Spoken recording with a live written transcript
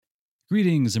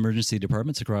Greetings, emergency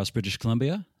departments across British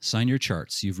Columbia. Sign your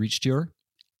charts. You've reached your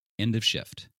end of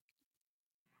shift.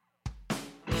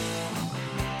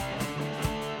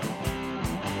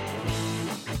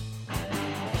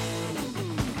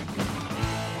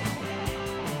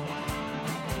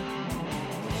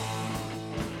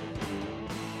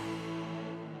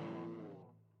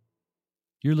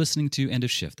 You're listening to End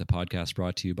of Shift, the podcast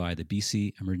brought to you by the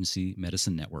BC Emergency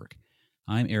Medicine Network.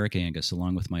 I'm Eric Angus,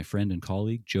 along with my friend and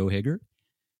colleague, Joe Hager,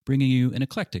 bringing you an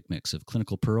eclectic mix of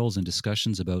clinical pearls and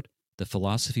discussions about the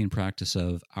philosophy and practice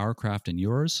of our craft and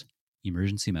yours,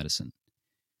 emergency medicine.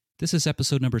 This is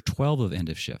episode number 12 of End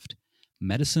of Shift,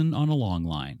 Medicine on a Long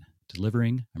Line,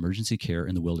 Delivering Emergency Care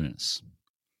in the Wilderness.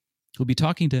 We'll be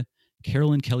talking to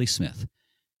Carolyn Kelly-Smith,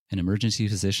 an emergency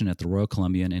physician at the Royal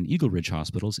Columbian and Eagle Ridge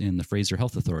Hospitals in the Fraser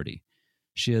Health Authority.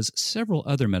 She has several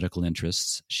other medical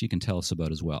interests she can tell us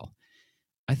about as well.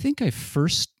 I think I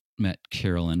first met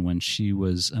Carolyn when she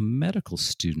was a medical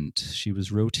student. She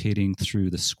was rotating through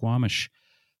the Squamish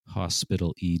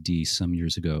Hospital ED some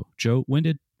years ago. Joe, when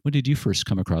did you first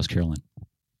come across Carolyn?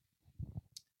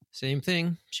 Same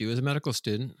thing. She was a medical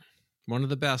student, one of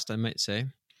the best, I might say.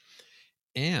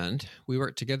 And we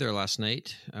worked together last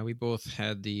night. We both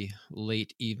had the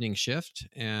late evening shift.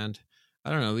 And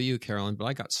I don't know about you, Carolyn, but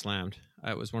I got slammed.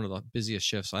 It was one of the busiest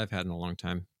shifts I've had in a long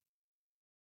time.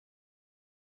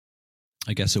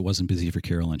 I guess it wasn't busy for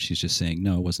Carolyn. She's just saying,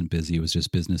 no, it wasn't busy. It was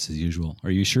just business as usual. Are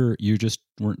you sure you just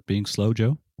weren't being slow,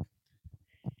 Joe?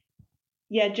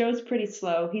 Yeah, Joe's pretty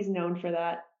slow. He's known for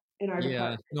that in our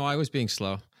department. No, I was being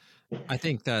slow. I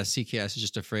think the CKS is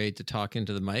just afraid to talk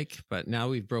into the mic, but now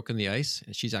we've broken the ice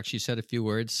and she's actually said a few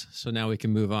words. So now we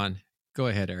can move on. Go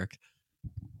ahead, Eric.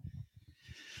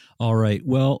 All right.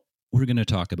 Well, we're going to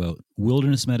talk about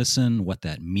wilderness medicine, what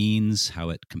that means,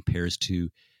 how it compares to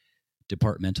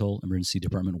departmental emergency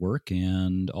department work,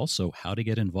 and also how to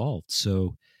get involved.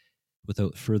 So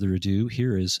without further ado,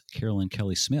 here is Carolyn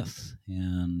Kelly-Smith.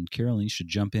 And Carolyn, you should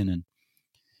jump in and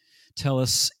tell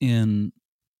us in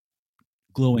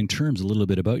glowing terms a little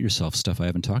bit about yourself, stuff I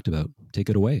haven't talked about. Take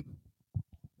it away.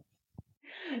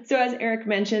 So as Eric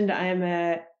mentioned, I'm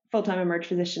a full-time emerg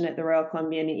physician at the Royal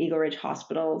Columbian and Eagle Ridge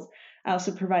Hospitals. I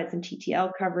also provide some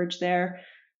TTL coverage there.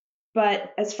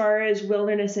 But as far as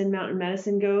wilderness and mountain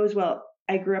medicine goes, well,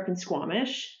 I grew up in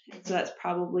Squamish. So that's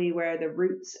probably where the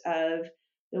roots of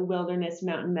the wilderness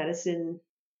mountain medicine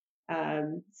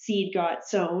seed got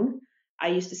sown. I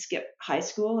used to skip high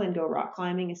school and go rock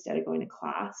climbing instead of going to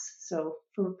class. So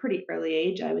from a pretty early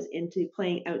age, I was into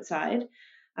playing outside.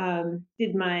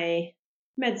 Did my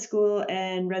med school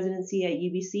and residency at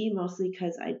UBC, mostly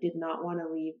because I did not want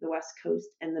to leave the West Coast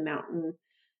and the mountain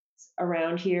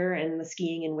around here and the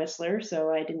skiing in Whistler,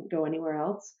 so I didn't go anywhere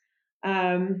else.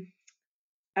 I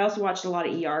also watched a lot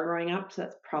of ER growing up, so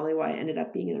that's probably why I ended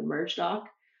up being an emerg doc.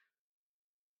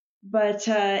 But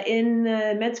in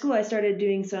med school, I started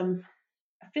doing some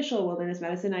official wilderness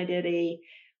medicine. I did a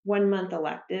 1-month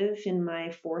elective in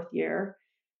my 4th year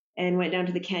and went down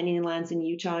to the Canyonlands in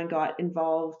Utah and got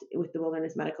involved with the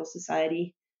Wilderness Medical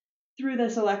Society. Through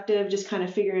this elective, just kind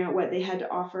of figuring out what they had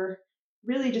to offer,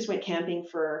 really just went camping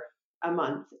for a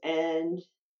month, and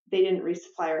they didn't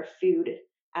resupply our food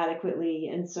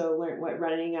adequately, and so learned what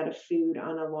running out of food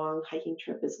on a long hiking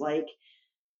trip is like,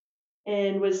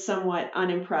 and was somewhat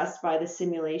unimpressed by the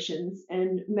simulations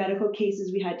and medical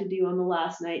cases we had to do on the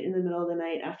last night in the middle of the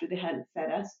night after they hadn't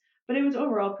fed us. But it was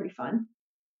overall pretty fun.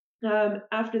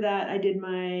 After that, I did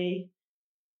my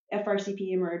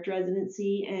FRCP emerg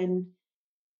residency, and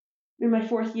in my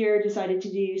 4th year, decided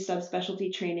to do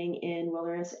subspecialty training in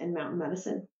wilderness and mountain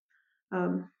medicine.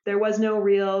 There was no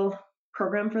real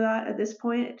program for that at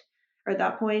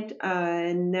that point,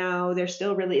 and now there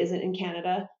still really isn't in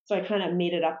Canada. So I kind of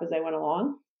made it up as I went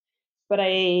along. But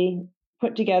I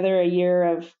put together a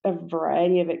year of a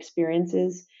variety of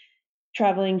experiences,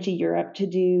 traveling to Europe to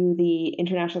do the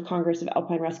International Congress of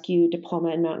Alpine Rescue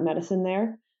Diploma in Mountain Medicine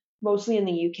there, mostly in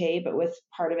the UK, but with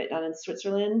part of it done in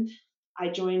Switzerland. I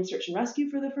joined Search and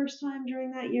Rescue for the first time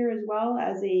during that year as well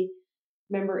as a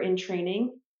member in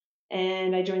training.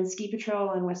 And I joined Ski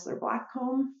Patrol and Whistler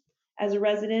Blackcomb as a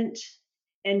resident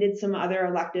and did some other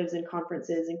electives and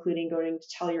conferences, including going to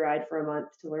Telluride for a month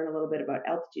to learn a little bit about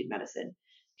altitude medicine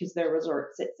because their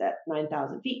resort sits at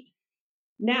 9,000 feet.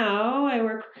 Now I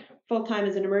work full-time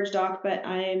as an emerg doc, but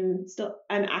I'm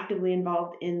actively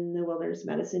involved in the wilderness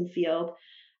medicine field.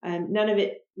 None of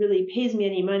it really pays me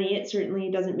any money. It certainly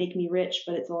doesn't make me rich,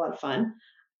 but it's a lot of fun.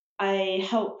 I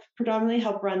predominantly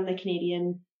help run the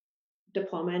Canadian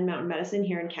diploma in mountain medicine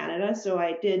here in Canada. So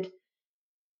I did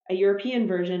a European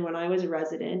version when I was a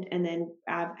resident, and then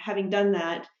having done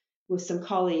that, with some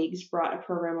colleagues, brought a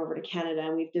program over to Canada,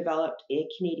 and we've developed a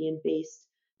Canadian-based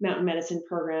mountain medicine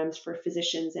programs for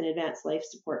physicians and advanced life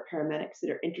support paramedics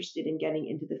that are interested in getting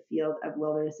into the field of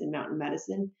wilderness and mountain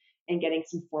medicine and getting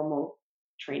some formal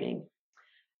training.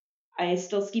 I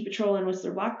still ski patrol in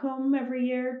Whistler Blackcomb every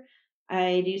year.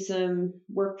 I do some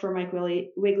work for Mike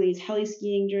Wigley's heli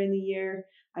skiing during the year.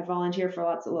 I volunteer for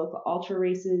lots of local ultra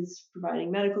races,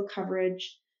 providing medical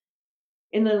coverage.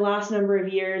 In the last number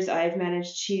of years, I've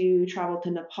managed to travel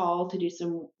to Nepal to do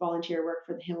some volunteer work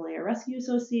for the Himalaya Rescue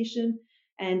Association,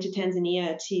 and to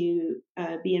Tanzania to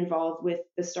be involved with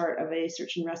the start of a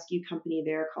search and rescue company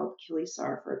there called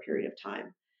Kilisar for a period of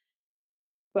time.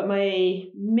 But my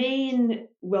main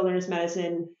wilderness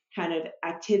medicine kind of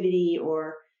activity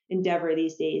or endeavor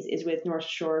these days is with North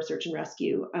Shore Search and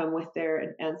Rescue with their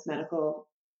advanced medical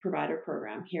provider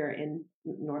program here in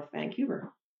North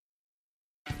Vancouver.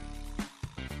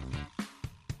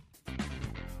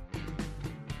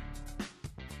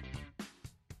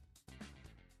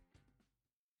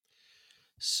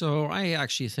 So I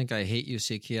actually think I hate you,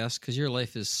 CKS, because your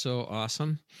life is so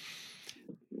awesome.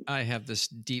 I have this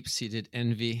deep-seated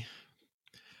envy.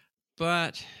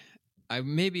 But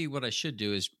maybe what I should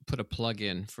do is put a plug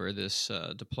in for this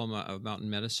Diploma of Mountain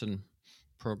Medicine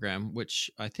program, which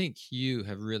I think you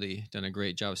have really done a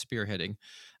great job spearheading.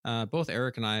 Both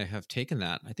Eric and I have taken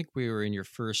that. I think we were in your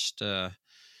first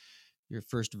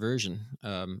version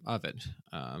of it.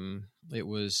 It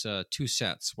was 2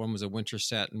 sets. One was a winter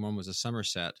set and one was a summer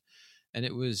set. And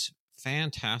it was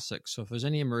fantastic. So if there's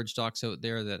any Emerge docs out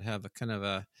there that have a kind of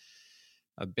a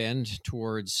bend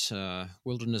towards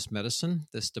wilderness medicine,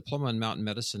 this Diploma in Mountain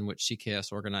Medicine, which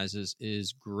CKS organizes,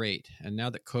 is great. And now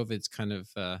that COVID's kind of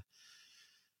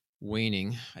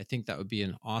waning, I think that would be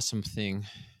an awesome thing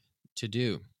to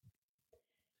do.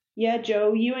 Yeah,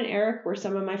 Joe, you and Eric were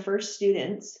some of my first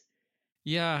students.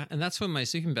 Yeah, and that's when my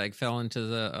sleeping bag fell into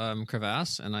the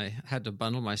crevasse, and I had to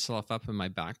bundle myself up in my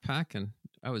backpack, and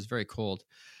I was very cold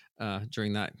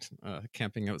during that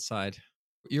camping outside.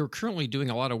 You're currently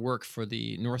doing a lot of work for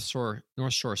the North Shore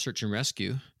Search and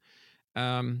Rescue.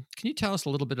 Can you tell us a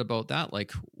little bit about that?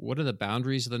 Like, what are the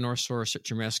boundaries of the North Shore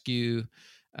Search and Rescue?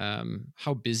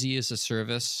 How busy is the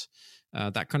service?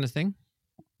 That kind of thing?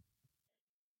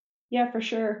 Yeah, for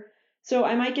sure. So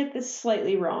I might get this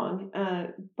slightly wrong,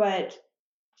 but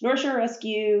North Shore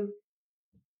Rescue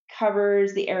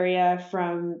covers the area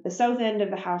from the south end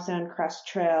of the Howe Sound Crest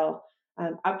Trail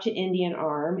up to Indian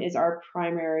Arm is our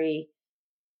primary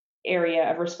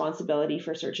area of responsibility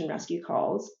for search and rescue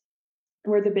calls.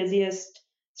 We're the busiest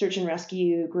search and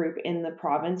rescue group in the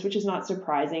province, which is not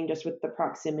surprising just with the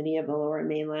proximity of the Lower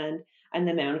Mainland and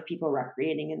the amount of people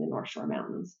recreating in the North Shore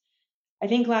Mountains. I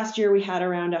think last year we had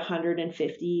around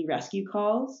 150 rescue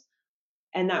calls,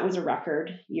 and that was a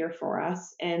record year for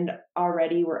us. And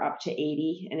already we're up to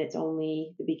 80, and it's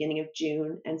only the beginning of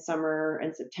June, and summer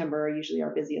and September are usually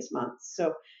our busiest months.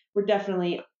 So we're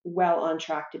definitely well on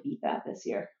track to beat that this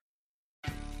year.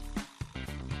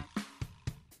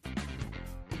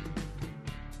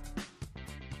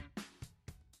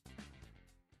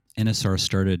 NSR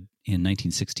started in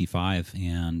 1965,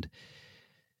 and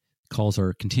calls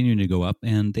are continuing to go up,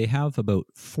 and they have about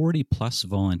 40 plus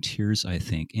volunteers, I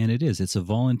think. And it's a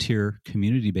volunteer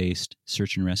community-based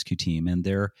search and rescue team, and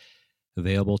they're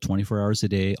available 24 hours a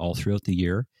day all throughout the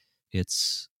year.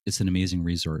 It's an amazing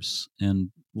resource. And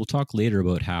we'll talk later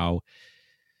about how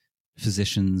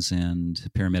physicians and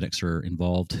paramedics are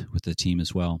involved with the team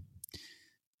as well.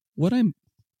 What I'm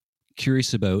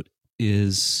curious about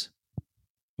is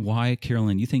why,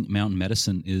 Carolyn, you think mountain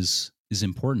medicine is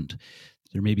important.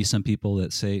 There may be some people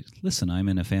that say, listen, I'm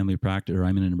in a family practice or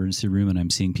I'm in an emergency room and I'm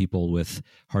seeing people with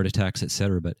heart attacks, et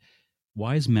cetera. But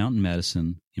why is mountain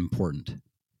medicine important?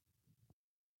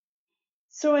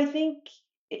 So I think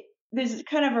there's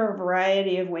kind of a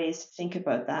variety of ways to think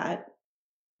about that.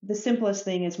 The simplest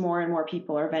thing is more and more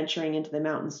people are venturing into the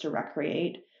mountains to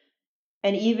recreate.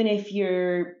 And even if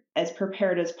you're as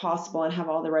prepared as possible and have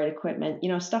all the right equipment,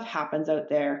 stuff happens out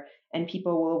there and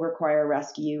people will require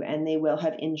rescue and they will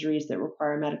have injuries that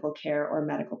require medical care or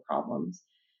medical problems.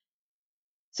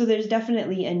 So there's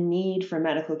definitely a need for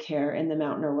medical care in the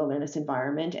mountain or wilderness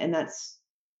environment. And that's,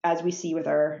 as we see with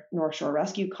our North Shore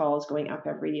Rescue calls going up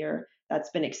every year,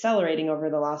 that's been accelerating over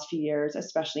the last few years,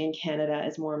 especially in Canada,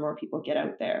 as more and more people get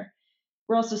out there.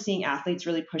 We're also seeing athletes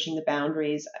really pushing the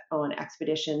boundaries on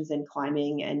expeditions and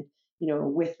climbing. And,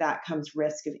 with that comes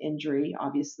risk of injury,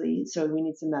 obviously. So we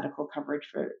need some medical coverage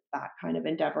for that kind of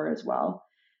endeavor as well.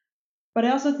 But I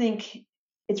also think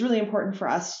it's really important for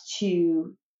us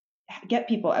to get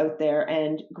people out there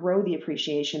and grow the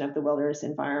appreciation of the wilderness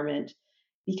environment.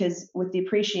 because with the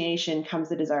appreciation comes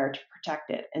the desire to protect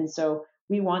it. And so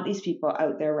we want these people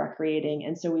out there recreating.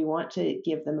 And so we want to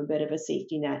give them a bit of a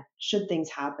safety net should things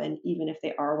happen, even if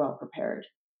they are well prepared.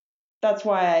 That's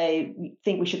why I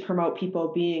think we should promote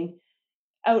people being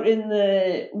out in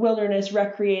the wilderness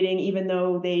recreating, even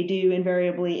though they do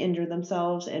invariably injure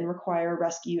themselves and require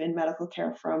rescue and medical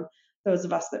care from those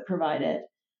of us that provide it.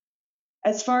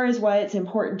 As far as why it's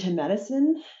important to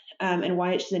medicine and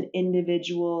why it's an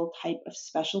individual type of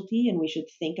specialty and we should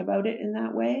think about it in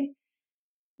that way,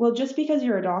 well, just because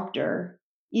you're a doctor,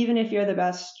 even if you're the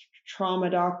best trauma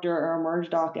doctor or emerge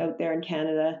doc out there in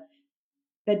Canada,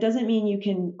 that doesn't mean you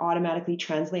can automatically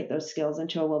translate those skills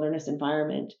into a wilderness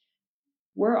environment.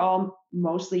 We're all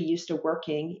mostly used to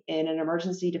working in an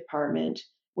emergency department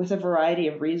with a variety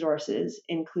of resources,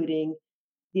 including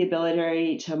the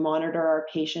ability to monitor our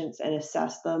patients and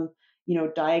assess them,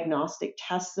 diagnostic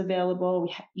tests available.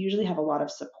 We usually have a lot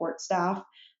of support staff,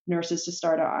 nurses to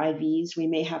start our IVs. We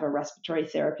may have a respiratory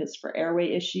therapist for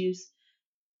airway issues.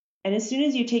 And as soon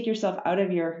as you take yourself out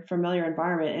of your familiar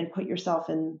environment and put yourself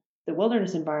in the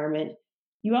wilderness environment,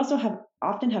 you also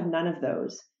often have none of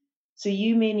those. So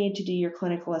you may need to do your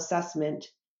clinical assessment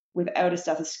without a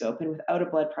stethoscope and without a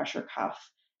blood pressure cuff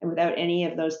and without any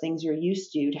of those things you're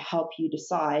used to help you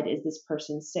decide, is this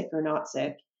person sick or not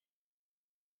sick?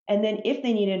 And then if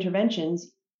they need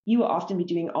interventions, you will often be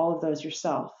doing all of those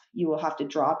yourself. You will have to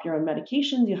drop your own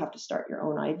medications. You'll have to start your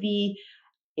own IV.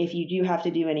 If you do have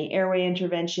to do any airway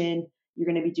intervention, you're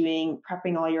going to be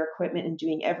prepping all your equipment and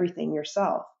doing everything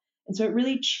yourself. And so it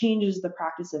really changes the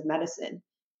practice of medicine.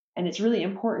 And it's really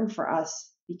important for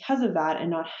us, because of that and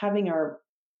not having our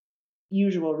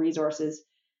usual resources,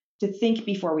 to think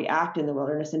before we act in the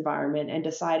wilderness environment and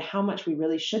decide how much we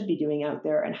really should be doing out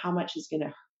there and how much is going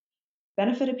to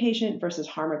benefit a patient versus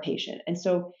harm a patient. And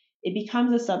so it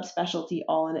becomes a subspecialty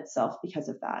all in itself because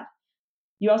of that.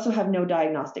 You also have no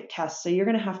diagnostic tests, so you're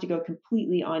going to have to go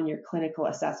completely on your clinical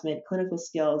assessment, clinical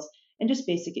skills, and just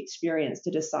basic experience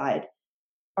to decide,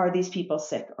 are these people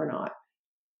sick or not?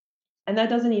 And that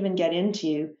doesn't even get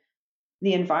into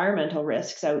the environmental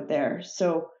risks out there.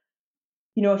 So,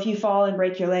 if you fall and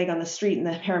break your leg on the street and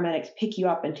the paramedics pick you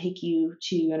up and take you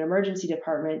to an emergency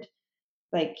department,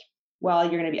 you're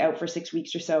going to be out for 6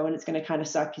 weeks or so, and it's going to kind of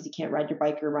suck because you can't ride your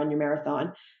bike or run your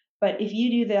marathon. But if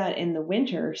you do that in the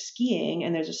winter skiing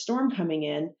and there's a storm coming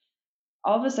in,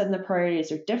 all of a sudden the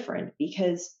priorities are different,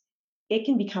 because it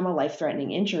can become a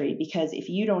life-threatening injury. Because if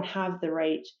you don't have the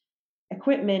right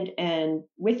equipment and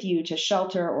with you to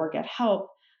shelter or get help,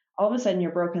 all of a sudden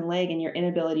your broken leg and your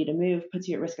inability to move puts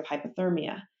you at risk of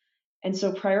hypothermia. And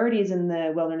so priorities in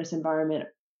the wilderness environment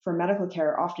for medical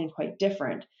care are often quite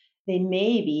different. They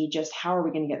may be just, how are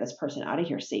we going to get this person out of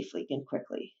here safely and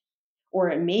quickly? Or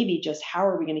it may be just, how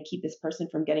are we going to keep this person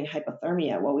from getting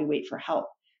hypothermia while we wait for help?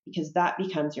 Because that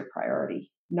becomes your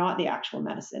priority, not the actual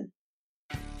medicine.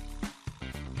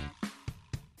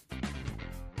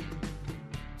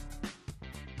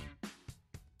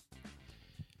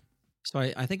 So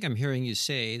I think I'm hearing you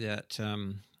say that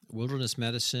wilderness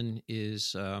medicine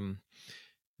is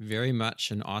very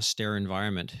much an austere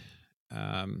environment.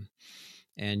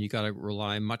 And you got to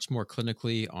rely much more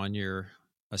clinically on your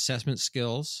assessment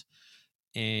skills,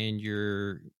 and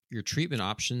your treatment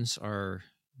options are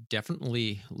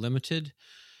definitely limited,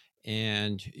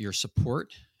 and your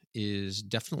support is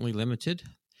definitely limited.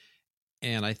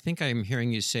 And I think I'm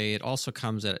hearing you say it also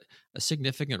comes at a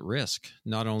significant risk,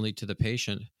 not only to the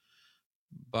patient,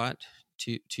 but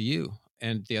to you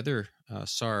and the other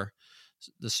SAR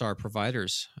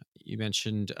providers. You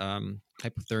mentioned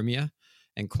hypothermia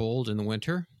and cold in the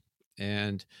winter,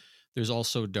 and there's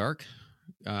also dark.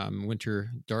 Winter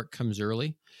dark comes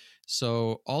early,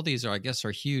 so all these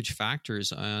are huge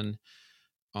factors on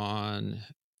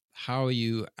how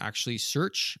you actually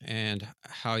search and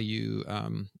how you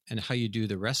do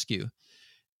the rescue.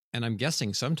 And I'm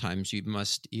guessing sometimes you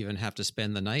must even have to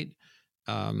spend the night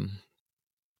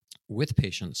with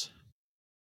patients.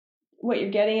 What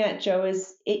you're getting at, Joe,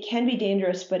 is it can be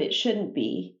dangerous, but it shouldn't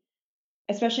be,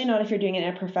 especially not if you're doing it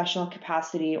in a professional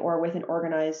capacity or with an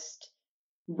organized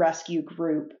rescue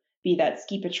group, be that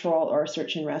ski patrol or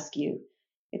search and rescue.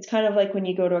 It's kind of like when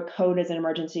you go to a code as an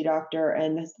emergency doctor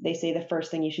and they say the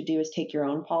first thing you should do is take your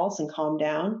own pulse and calm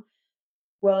down.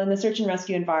 Well, in the search and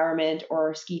rescue environment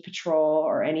or ski patrol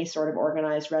or any sort of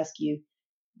organized rescue,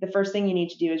 the first thing you need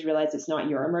to do is realize it's not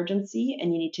your emergency,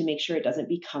 and you need to make sure it doesn't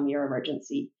become your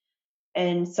emergency.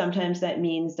 And sometimes that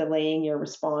means delaying your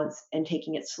response and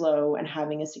taking it slow and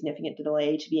having a significant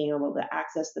delay to being able to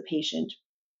access the patient.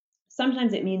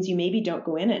 Sometimes it means you maybe don't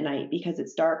go in at night because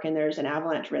it's dark and there's an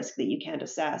avalanche risk that you can't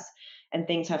assess and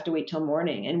things have to wait till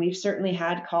morning. And we've certainly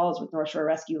had calls with North Shore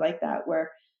Rescue like that, where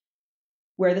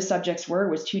the subjects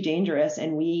was too dangerous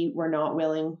and we were not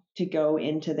willing to go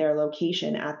into their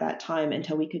location at that time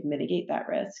until we could mitigate that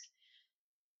risk.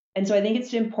 And so I think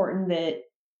it's important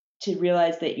to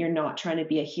realize that you're not trying to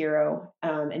be a hero,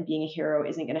 and being a hero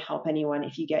isn't going to help anyone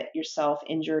if you get yourself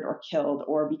injured or killed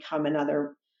or become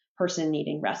another person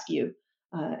needing rescue.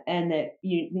 And that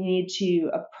you need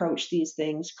to approach these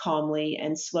things calmly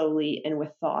and slowly and with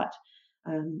thought,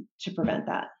 to prevent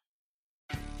that.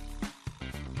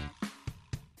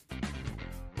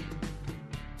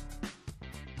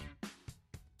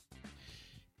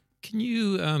 Can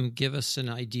you give us an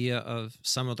idea of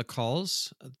some of the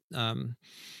calls?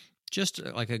 Just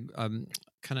like a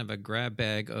kind of a grab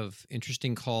bag of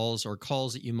interesting calls or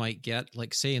calls that you might get,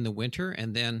 like say in the winter,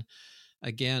 and then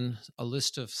again, a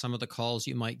list of some of the calls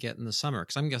you might get in the summer.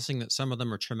 Because I'm guessing that some of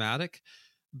them are traumatic,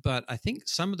 but I think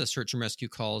some of the search and rescue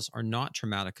calls are not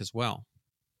traumatic as well.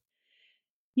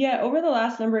 Yeah, over the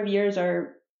last number of years,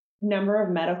 our number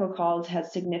of medical calls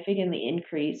has significantly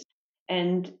increased.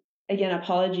 And again,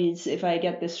 apologies if I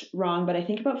get this wrong, but I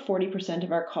think about 40%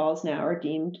 of our calls now are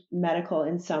deemed medical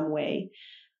in some way.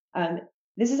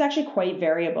 This is actually quite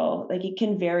variable. Like, it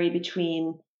can vary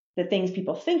between the things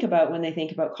people think about when they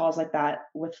think about calls like that,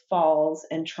 with falls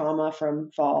and trauma from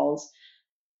falls,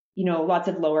 lots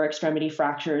of lower extremity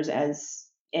fractures, as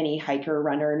any hiker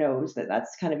runner knows that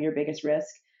that's kind of your biggest risk,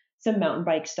 some mountain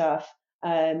bike stuff.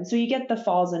 So you get the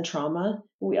falls and trauma.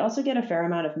 But we also get a fair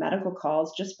amount of medical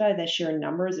calls just by the sheer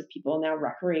numbers of people now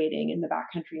recreating in the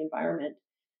backcountry environment.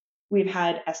 We've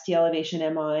had ST elevation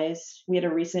MIs. We had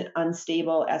a recent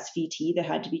unstable SVT that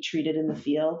had to be treated in the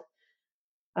field.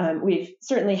 We've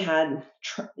certainly had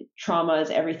traumas,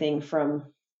 everything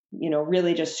from,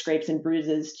 really just scrapes and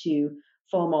bruises to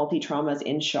full multi-traumas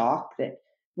in shock that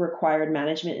required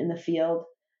management in the field.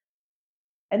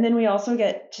 And then we also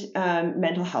get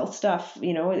mental health stuff.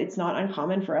 It's not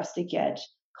uncommon for us to get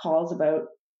calls about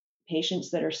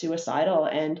patients that are suicidal.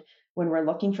 And when we're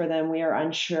looking for them, we are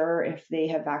unsure if they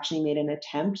have actually made an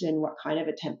attempt and what kind of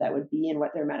attempt that would be and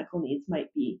what their medical needs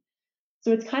might be.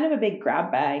 So it's kind of a big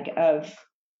grab bag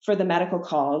for the medical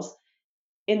calls.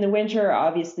 In the winter,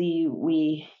 obviously,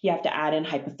 you have to add in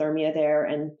hypothermia there,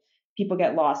 and people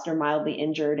get lost or mildly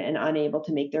injured and unable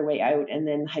to make their way out, and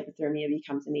then hypothermia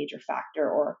becomes a major factor,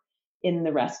 or in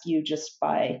the rescue just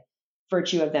by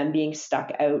virtue of them being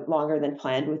stuck out longer than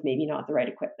planned with maybe not the right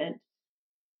equipment.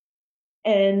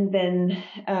 And then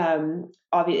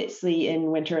obviously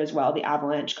in winter as well, the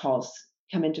avalanche calls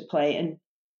come into play. And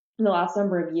in the last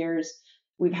number of years,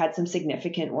 we've had some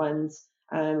significant ones,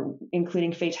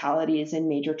 including fatalities and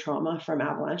major trauma from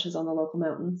avalanches on the local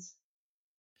mountains.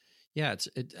 Yeah,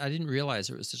 I didn't realize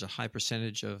there was such a high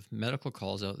percentage of medical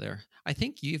calls out there. I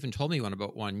think you even told me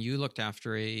about one. You looked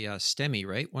after a STEMI,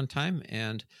 right, one time?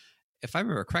 And if I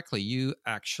remember correctly,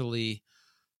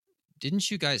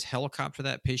 didn't you guys helicopter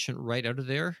that patient right out of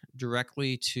there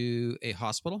directly to a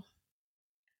hospital?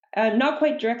 Not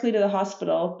quite directly to the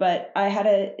hospital, but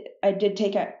I did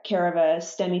take care of a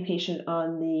STEMI patient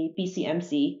on the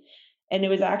BCMC. And it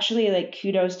was actually like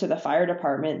kudos to the fire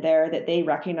department there that they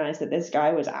recognized that this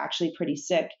guy was actually pretty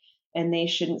sick and they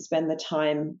shouldn't spend the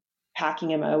time packing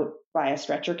him out by a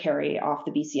stretcher carry off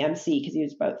the BCMC because he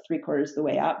was about 3/4 of the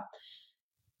way up.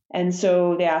 And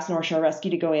so they asked North Shore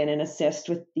Rescue to go in and assist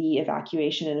with the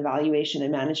evacuation and evaluation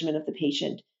and management of the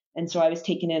patient. And so I was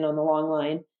taken in on the long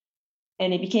line.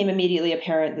 And it became immediately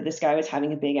apparent that this guy was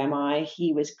having a big MI.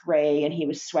 He was gray and he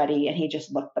was sweaty and he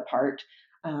just looked the part.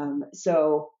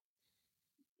 So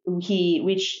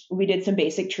we did some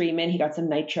basic treatment. He got some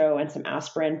nitro and some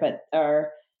aspirin, but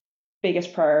our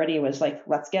biggest priority was like,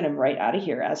 let's get him right out of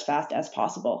here as fast as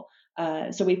possible.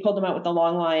 So we pulled him out with the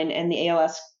long line, and the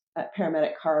ALS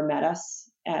paramedic car met us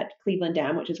at Cleveland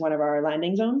Dam, which is one of our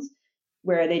landing zones,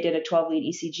 where they did a 12-lead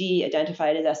ECG,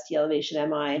 identified his ST elevation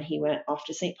MI, and he went off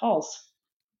to St. Paul's.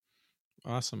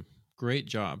 Awesome. Great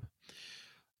job.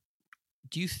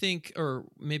 Do you think, or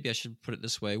maybe I should put it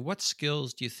this way, what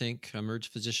skills do you think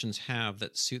emergency physicians have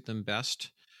that suit them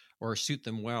best or suit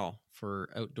them well for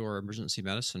outdoor emergency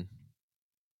medicine?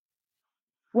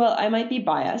 Well, I might be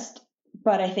biased,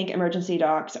 but I think emergency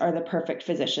docs are the perfect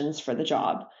physicians for the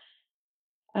job.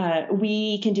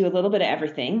 We can do a little bit of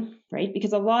everything, right?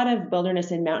 Because a lot of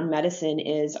wilderness and mountain medicine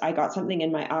is, I got something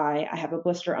in my eye, I have a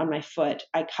blister on my foot,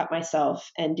 I cut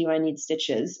myself, and do I need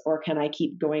stitches, or can I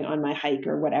keep going on my hike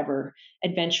or whatever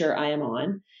adventure I am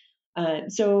on?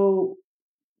 So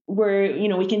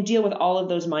we can deal with all of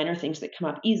those minor things that come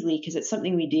up easily because it's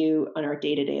something we do on our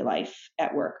day-to-day life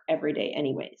at work every day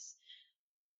anyways.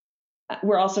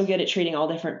 We're also good at treating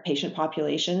all different patient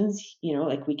populations,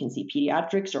 like we can see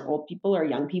pediatrics or old people or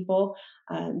young people.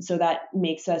 So that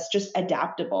makes us just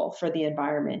adaptable for the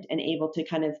environment and able to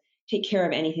kind of take care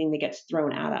of anything that gets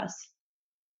thrown at us.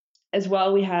 As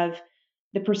well, we have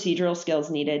the procedural skills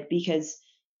needed because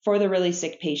for the really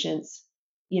sick patients,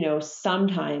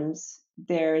 sometimes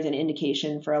there's an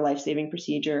indication for a life-saving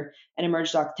procedure, and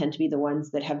emerge docs tend to be the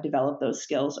ones that have developed those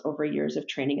skills over years of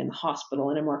training in the hospital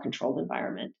in a more controlled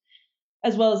environment,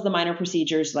 as well as the minor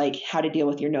procedures like how to deal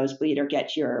with your nosebleed or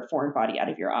get your foreign body out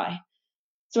of your eye.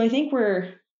 So I think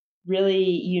we're really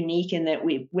unique in that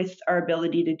with our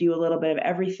ability to do a little bit of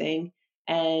everything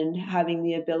and having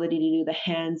the ability to do the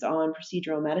hands-on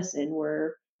procedural medicine,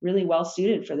 we're really well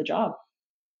suited for the job.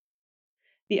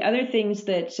 The other things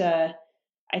that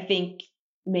I think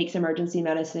makes emergency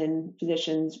medicine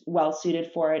physicians well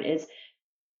suited for it is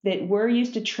that we're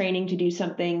used to training to do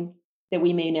something that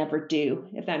we may never do,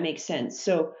 if that makes sense.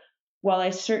 So while I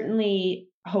certainly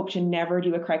hope to never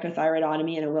do a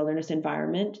cricothyroidotomy in a wilderness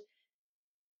environment,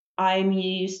 I'm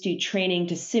used to training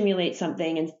to simulate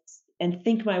something and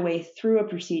think my way through a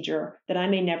procedure that I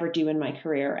may never do in my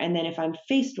career. And then if I'm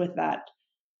faced with that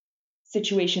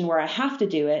situation where I have to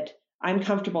do it, I'm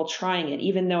comfortable trying it,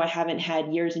 even though I haven't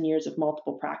had years and years of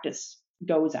multiple practice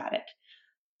goes at it.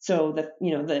 So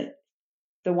the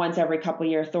once every couple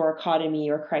year thoracotomy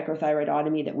or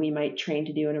cricothyroidotomy that we might train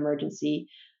to do in emergency,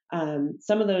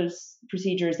 some of those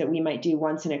procedures that we might do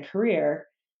once in a career,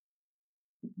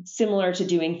 similar to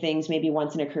doing things maybe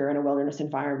once in a career in a wilderness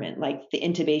environment, like the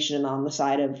intubation on the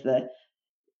side of the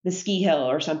ski hill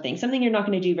or something you're not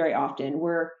going to do very often.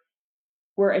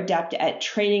 We're adept at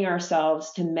training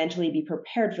ourselves to mentally be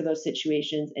prepared for those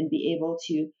situations and be able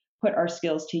to put our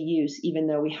skills to use, even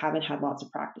though we haven't had lots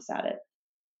of practice at it.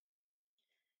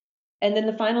 And then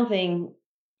the final thing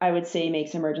I would say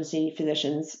makes emergency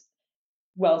physicians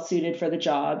well suited for the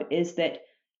job is that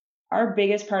our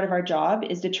biggest part of our job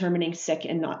is determining sick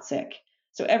and not sick.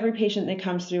 So every patient that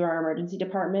comes through our emergency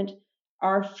department,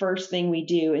 our first thing we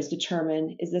do is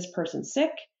determine, is this person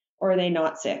sick or are they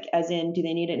not sick? As in, do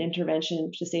they need an intervention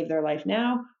to save their life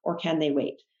now or can they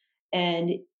wait?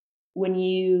 And when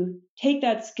you take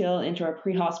that skill into a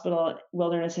pre-hospital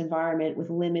wilderness environment with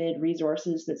limited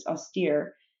resources that's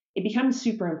austere, it becomes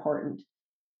super important.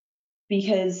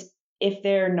 Because if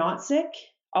they're not sick,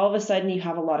 all of a sudden you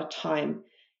have a lot of time.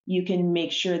 You can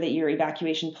make sure that your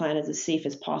evacuation plan is as safe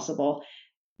as possible.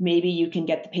 Maybe you can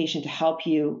get the patient to help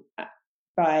you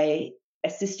by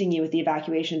assisting you with the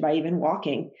evacuation by even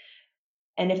walking.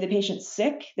 And if the patient's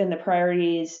sick, then the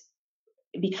priority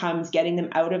becomes getting them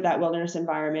out of that wilderness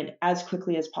environment as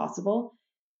quickly as possible.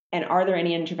 And are there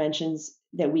any interventions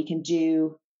that we can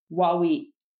do while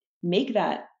we make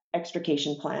that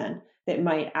extrication plan that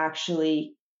might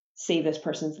actually save this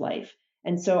person's life?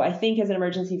 And so I think as an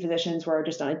emergency physicians, we're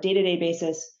just on a day-to-day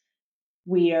basis,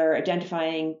 we are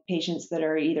identifying patients that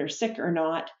are either sick or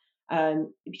not.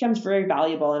 It becomes very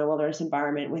valuable in a wilderness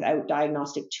environment without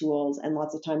diagnostic tools and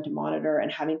lots of time to monitor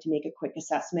and having to make a quick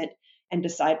assessment and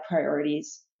decide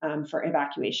priorities for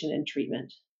evacuation and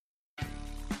treatment.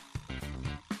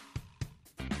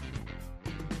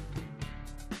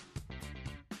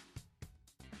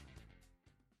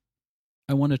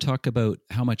 I want to talk about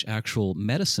how much actual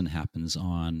medicine happens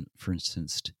on, for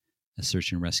instance, a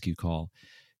search and rescue call.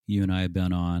 You and I have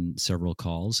been on several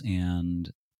calls, and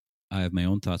I have my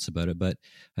own thoughts about it, but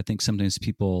I think sometimes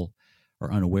people are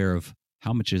unaware of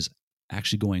how much is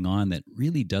actually going on that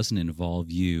really doesn't involve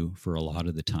you for a lot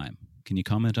of the time. Can you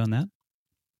comment on that?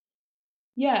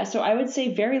 Yeah, so I would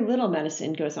say very little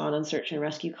medicine goes on search and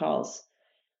rescue calls.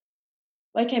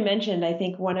 Like I mentioned, I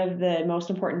think one of the most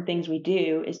important things we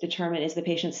do is determine, is the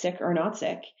patient sick or not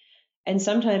sick? And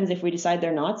sometimes if we decide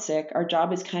they're not sick, our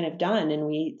job is kind of done and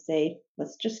we say,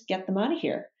 let's just get them out of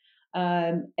here.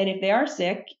 And if they are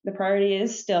sick, the priority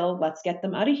is still, let's get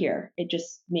them out of here. It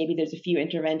just, maybe there's a few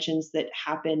interventions that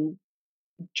happen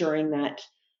during that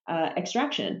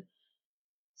extraction.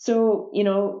 So,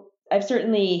 I've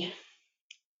certainly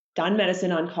done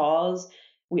medicine on calls.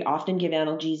 We often give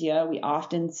analgesia. We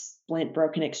often splint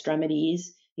broken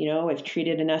extremities. I've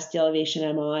treated an ST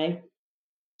elevation MI.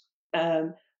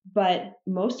 But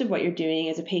most of what you're doing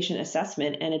is a patient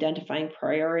assessment and identifying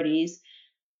priorities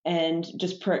and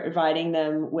just providing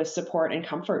them with support and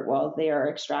comfort while they are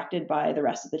extracted by the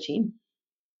rest of the team.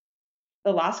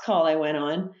 The last call I went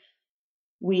on,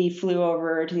 we flew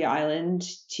over to the island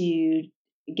to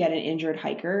get an injured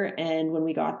hiker. And when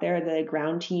we got there, the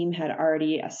ground team had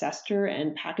already assessed her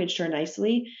and packaged her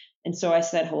nicely. And so I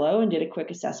said hello and did a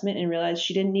quick assessment and realized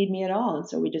she didn't need me at all. And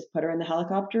so we just put her in the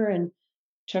helicopter and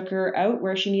took her out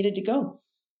where she needed to go.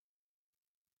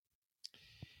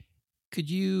 Could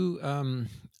you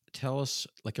tell us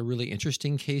like a really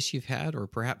interesting case you've had, or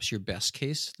perhaps your best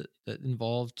case that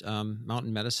involved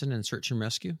mountain medicine and search and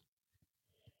rescue?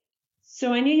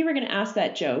 So I knew you were going to ask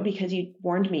that, Joe, because you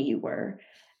warned me you were.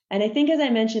 And I think, as I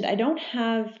mentioned, I don't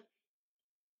have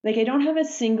a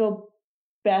single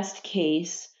best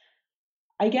case.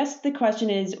 I guess the question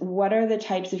is, what are the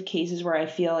types of cases where I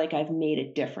feel like I've made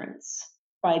a difference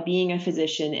by being a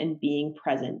physician and being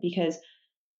present? Because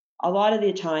a lot of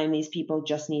the time, these people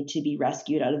just need to be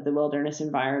rescued out of the wilderness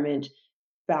environment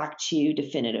back to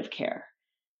definitive care.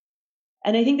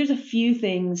 And I think there's a few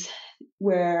things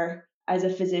where, as a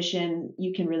physician,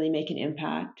 you can really make an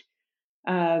impact.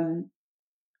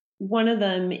 One of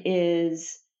them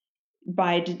is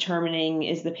by determining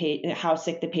how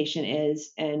sick the patient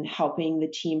is and helping the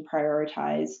team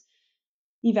prioritize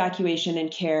evacuation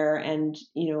and care and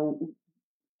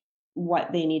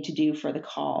what they need to do for the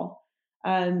call.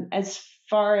 As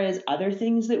far as other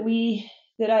things that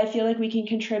I feel like we can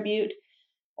contribute,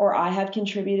 or I have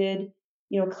contributed,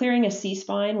 clearing a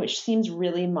C-spine, which seems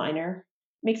really minor,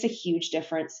 makes a huge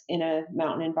difference in a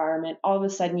mountain environment. All of a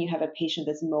sudden you have a patient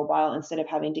that's mobile instead of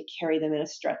having to carry them in a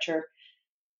stretcher,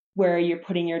 where you're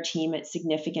putting your team at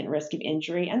significant risk of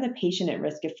injury and the patient at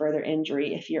risk of further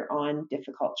injury if you're on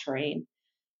difficult terrain.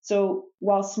 So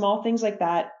while small things like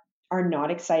that are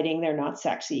not exciting, they're not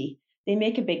sexy, they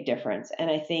make a big difference. And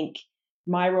I think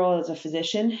my role as a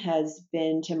physician has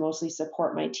been to mostly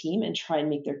support my team and try and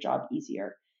make their job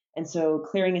easier. And so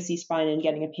clearing a C-spine and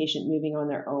getting a patient moving on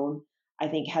their own, I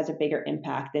think, has a bigger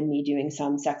impact than me doing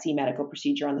some sexy medical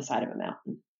procedure on the side of a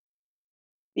mountain.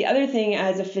 The other thing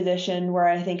as a physician where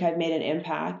I think I've made an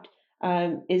impact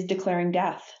is declaring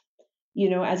death.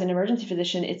 As an emergency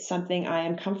physician, it's something I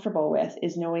am comfortable with,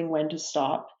 is knowing when to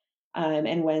stop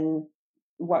and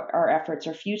what our efforts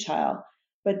are futile.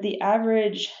 But the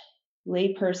average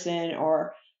layperson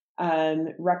or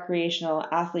recreational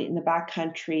athlete in the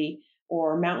backcountry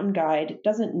or mountain guide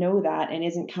doesn't know that and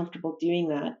isn't comfortable doing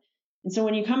that. And so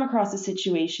when you come across a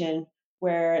situation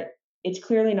where it's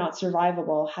clearly not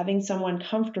survivable, having someone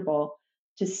comfortable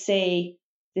to say,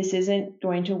 this isn't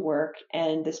going to work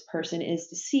and this person is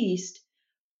deceased,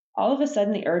 all of a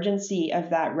sudden the urgency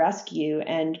of that rescue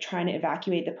and trying to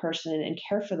evacuate the person and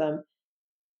care for them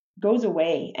goes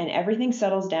away, and everything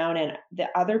settles down, and the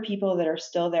other people that are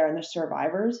still there and the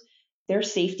survivors, their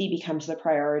safety becomes the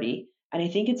priority. And I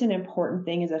think it's an important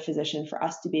thing as a physician for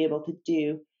us to be able to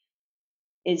do,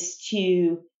 is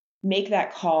to make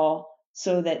that call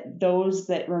so that those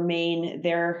that remain,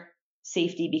 their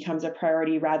safety becomes a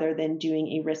priority rather than doing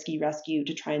a risky rescue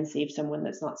to try and save someone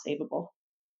that's not savable.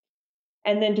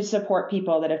 And then to support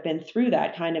people that have been through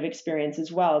that kind of experience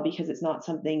as well, because it's not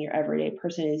something your everyday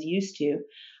person is used to.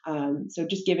 So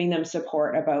just giving them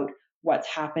support about what's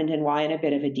happened and why, and a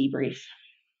bit of a debrief.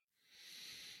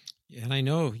 Yeah, and I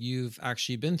know you've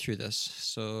actually been through this,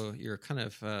 so you're kind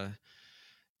of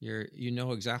you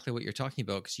know exactly what you're talking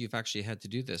about, because you've actually had to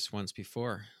do this once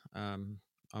before on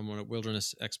a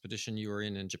wilderness expedition you were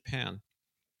in Japan.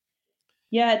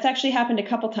 Yeah, it's actually happened a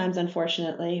couple times,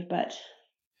 unfortunately, but.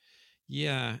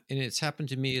 Yeah, and it's happened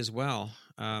to me as well.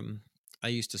 I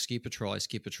used to ski patrol. I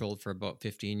ski patrolled for about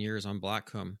 15 years on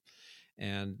Blackcomb,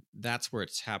 and that's where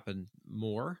it's happened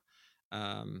more.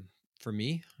 For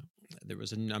me, there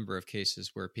was a number of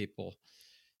cases where people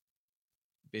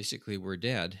basically were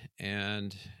dead,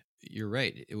 and you're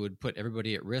right. It would put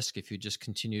everybody at risk if you just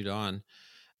continued on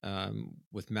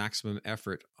with maximum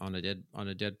effort on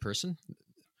a dead person.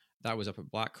 That was up at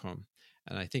Blackcomb,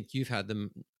 and I think you've had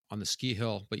them on the ski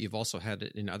hill, but you've also had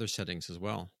it in other settings as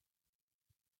well.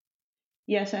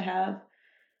 Yes, I have.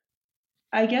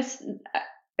 I guess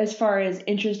as far as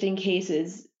interesting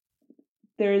cases,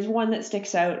 there is one that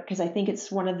sticks out because I think it's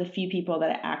one of the few people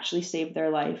that actually saved their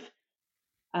life.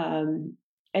 And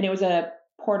it was a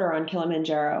porter on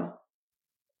Kilimanjaro.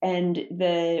 And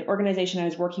the organization I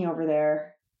was working over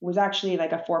there was actually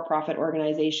like a for-profit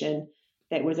organization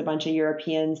that was a bunch of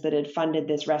Europeans that had funded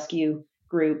this rescue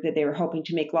group that they were hoping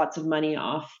to make lots of money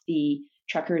off the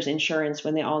truckers' insurance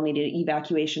when they all needed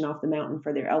evacuation off the mountain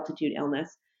for their altitude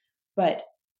illness. But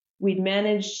we'd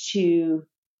managed to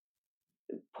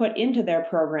put into their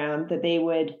program that they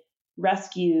would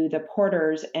rescue the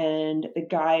porters and the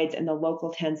guides and the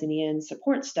local Tanzanian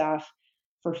support staff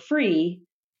for free,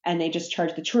 and they just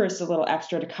charged the tourists a little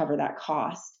extra to cover that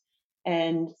cost.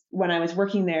 And when I was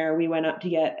working there, we went up to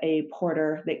get a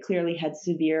porter that clearly had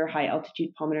severe high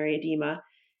altitude pulmonary edema,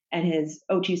 and his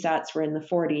O2 sats were in the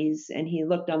 40s, and he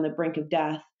looked on the brink of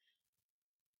death.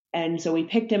 And so we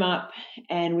picked him up,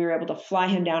 and we were able to fly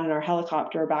him down in our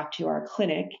helicopter back to our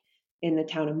clinic in the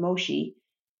town of Moshi,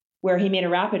 where he made a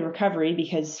rapid recovery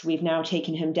because we've now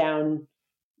taken him down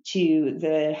to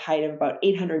the height of about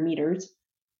 800 meters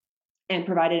and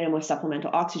provided him with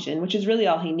supplemental oxygen, which is really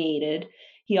all he needed.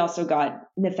 He also got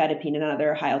nifedipine and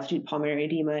other high altitude pulmonary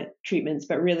edema treatments,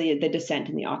 but really the descent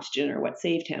and the oxygen are what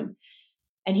saved him.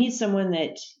 And he's someone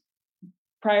that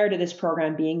prior to this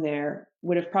program being there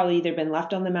would have probably either been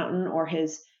left on the mountain, or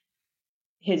his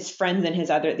friends and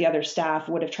the other staff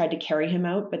would have tried to carry him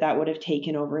out, but that would have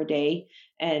taken over a day.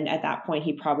 And at that point,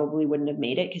 he probably wouldn't have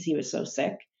made it because he was so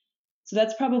sick. So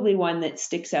that's probably one that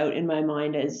sticks out in my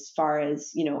mind as far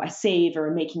as, a save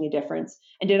or making a difference.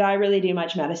 And did I really do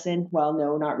much medicine? Well,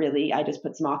 no, not really. I just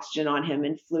put some oxygen on him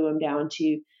and flew him down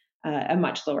to a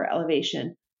much lower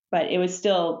elevation. But it was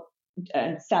still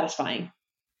satisfying.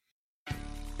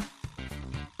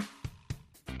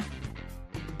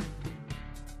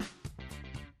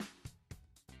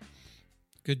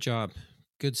 Good job.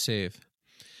 Good save.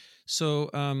 So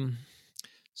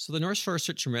the North Shore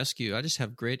Search and Rescue, I just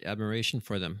have great admiration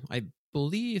for them. I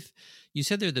believe you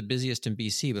said they're the busiest in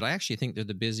BC, but I actually think they're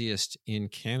the busiest in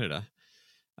Canada.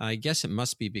 I guess it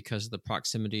must be because of the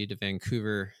proximity to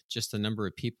Vancouver, just the number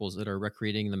of people that are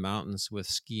recreating the mountains with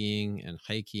skiing and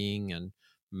hiking and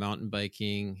mountain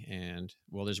biking, and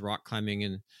there's rock climbing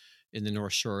in the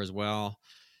North Shore as well.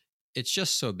 It's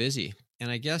just so busy. And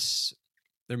I guess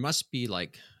there must be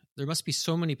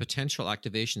so many potential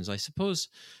activations. I suppose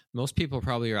most people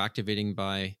probably are activating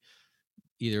by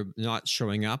either not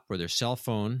showing up or their cell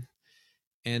phone.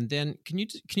 And then can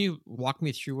you walk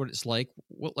me through what it's like?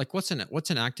 What's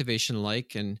an activation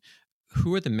like, and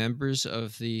who are the members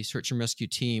of the search and rescue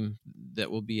team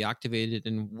that will be activated,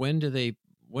 and when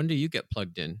do you get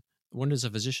plugged in? When does a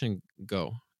physician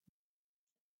go?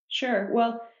 Sure.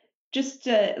 Well, just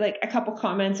a couple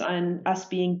comments on us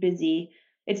being busy.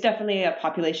 It's definitely a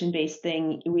population-based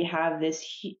thing. We have this,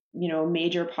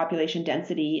 major population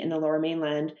density in the Lower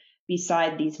Mainland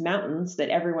beside these mountains that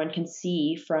everyone can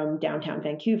see from downtown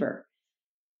Vancouver.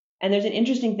 And there's an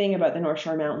interesting thing about the North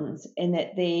Shore Mountains in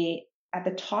that they, at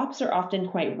the tops, are often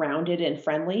quite rounded and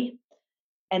friendly.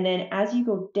 And then as you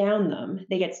go down them,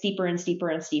 they get steeper and steeper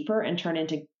and steeper and turn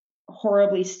into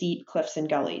horribly steep cliffs and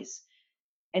gullies.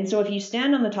 And so if you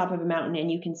stand on the top of a mountain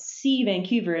and you can see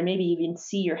Vancouver and maybe even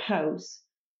see your house,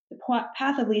 the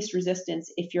path of least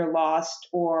resistance, if you're lost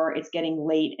or it's getting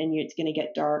late and it's going to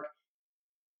get dark,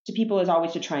 to people is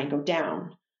always to try and go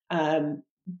down.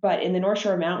 But in the North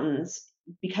Shore Mountains,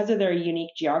 because of their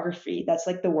unique geography, that's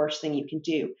like the worst thing you can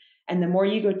do. And the more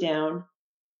you go down,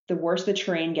 the worse the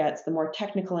terrain gets, the more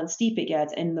technical and steep it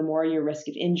gets, and the more your risk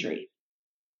of injury.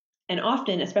 And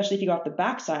often, especially if you go off the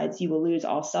backsides, you will lose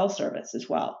all cell service as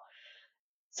well.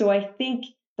 So I think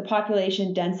the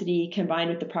population density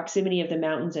combined with the proximity of the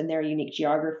mountains and their unique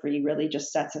geography really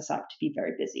just sets us up to be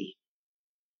very busy.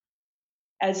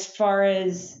 As far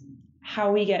as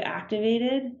how we get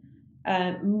activated,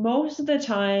 most of the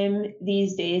time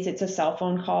these days it's a cell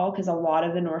phone call, because a lot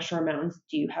of the North Shore Mountains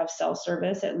do have cell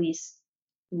service, at least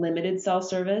limited cell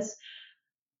service.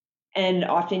 And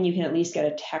often you can at least get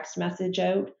a text message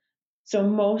out. So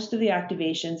most of the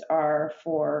activations are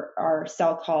for our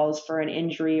cell calls for an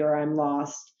injury or I'm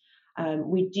lost.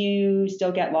 We do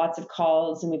still get lots of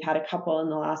calls, and we've had a couple in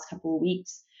the last couple of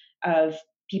weeks of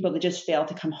people that just fail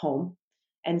to come home.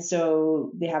 And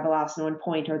so they have a last known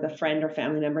point, or the friend or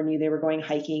family member knew they were going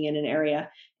hiking in an area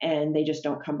and they just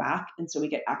don't come back. And so we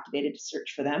get activated to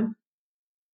search for them.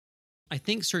 I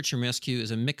think search and rescue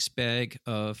is a mixed bag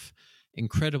of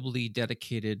incredibly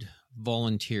dedicated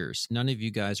volunteers. None of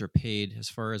you guys are paid, as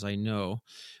far as I know,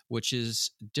 which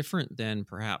is different than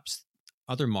perhaps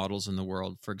other models in the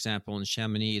world. For example, in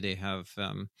Chamonix, they have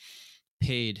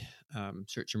paid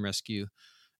search and rescue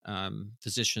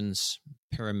physicians,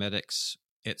 paramedics,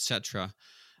 etc.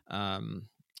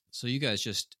 So you guys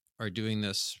just are doing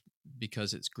this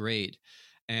because it's great.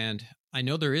 And I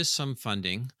know there is some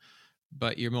funding,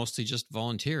 but you're mostly just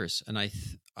volunteers. And I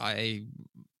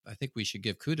think we should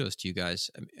give kudos to you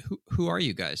guys. I mean, who are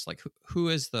you guys? Like who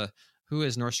is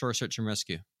North Shore Search and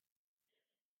Rescue?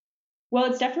 Well,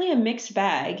 it's definitely a mixed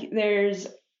bag. There's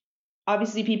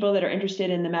obviously people that are interested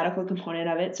in the medical component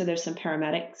of it. So there's some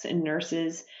paramedics and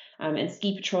nurses and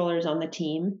ski patrollers on the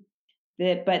team.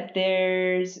 And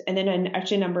then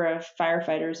actually a number of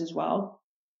firefighters as well.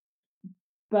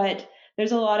 But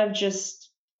there's a lot of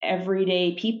just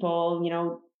everyday people,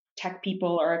 tech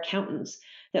people or accountants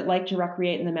that like to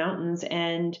recreate in the mountains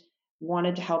and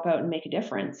wanted to help out and make a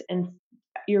difference. And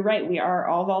you're right, we are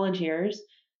all volunteers.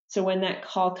 So when that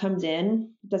call comes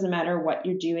in, it doesn't matter what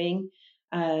you're doing.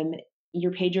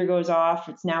 Your pager goes off.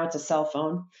 It's a cell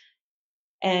phone.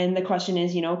 And the question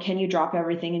is, can you drop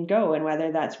everything and go? And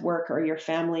whether that's work or your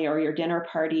family or your dinner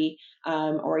party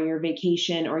or your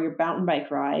vacation or your mountain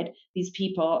bike ride, these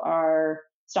people are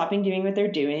stopping doing what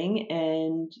they're doing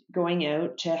and going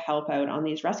out to help out on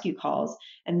these rescue calls.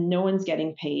 And no one's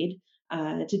getting paid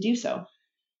to do so.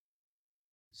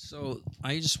 So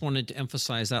I just wanted to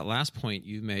emphasize that last point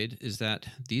you made, is that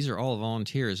these are all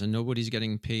volunteers and nobody's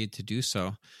getting paid to do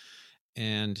so.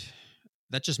 And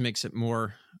that just makes it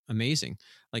more amazing.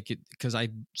 Because I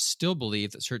still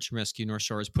believe that Search and Rescue North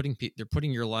Shore is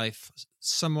putting your life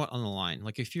somewhat on the line.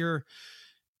 Like if you're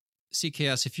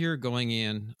CKS, if you're going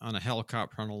in on a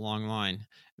helicopter on a long line,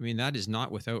 I mean, that is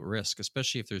not without risk,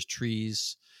 especially if there's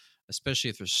trees, especially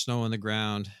if there's snow on the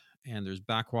ground and there's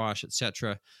backwash,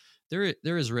 etc.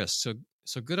 There is risk.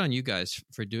 So good on you guys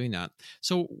for doing that.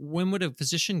 So when would a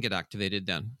physician get activated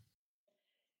then?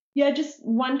 Yeah, just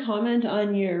one comment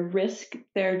on your risk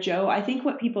there, Joe. I think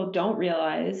what people don't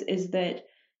realize is that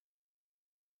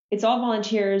it's all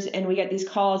volunteers and we get these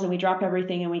calls and we drop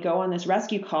everything and we go on this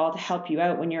rescue call to help you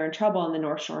out when you're in trouble in the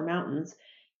North Shore Mountains.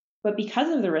 But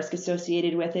because of the risk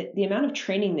associated with it, the amount of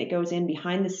training that goes in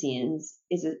behind the scenes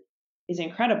is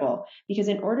incredible, because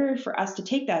in order for us to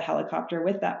take that helicopter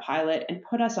with that pilot and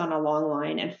put us on a long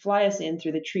line and fly us in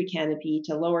through the tree canopy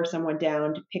to lower someone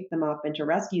down, to pick them up and to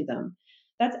rescue them,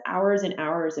 that's hours and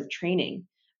hours of training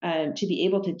to be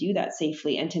able to do that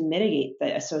safely and to mitigate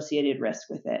the associated risk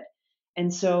with it.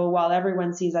 And so while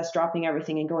everyone sees us dropping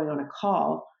everything and going on a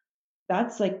call,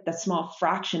 that's like the small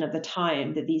fraction of the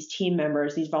time that these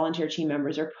volunteer team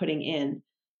members are putting in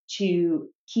to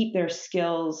keep their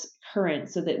skills current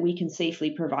so that we can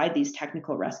safely provide these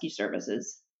technical rescue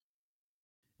services.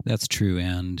 That's true.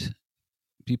 And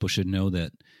people should know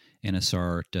that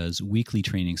NSR does weekly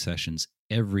training sessions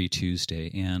every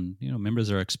Tuesday. And, members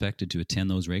are expected to attend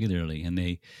those regularly. And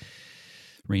they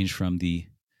range from the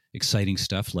exciting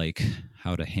stuff like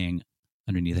how to hang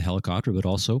underneath a helicopter, but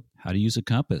also how to use a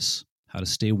compass, how to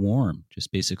stay warm,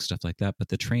 just basic stuff like that. But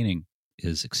the training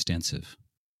is extensive.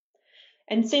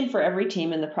 And same for every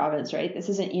team in the province, right? This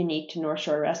isn't unique to North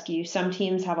Shore Rescue. Some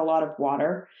teams have a lot of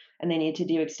water and they need to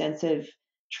do extensive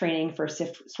training for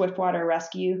swiftwater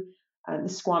rescue. The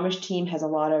Squamish team has a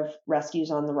lot of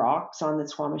rescues on the rocks on the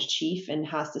Squamish Chief and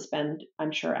has to spend,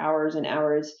 I'm sure, hours and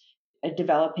hours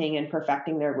developing and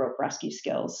perfecting their rope rescue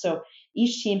skills. So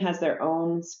each team has their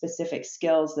own specific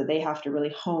skills that they have to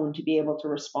really hone to be able to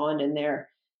respond in their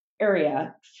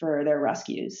area for their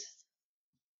rescues.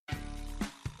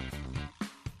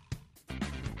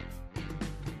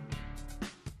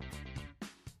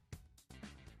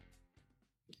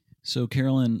 So,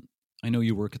 Carolyn, I know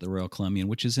you work at the Royal Columbian,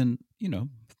 which is in,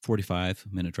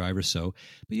 45-minute drive or so,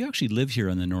 but you actually live here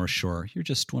on the North Shore. You're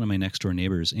just one of my next door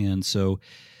neighbors. And so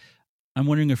I'm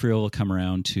wondering if you're able to come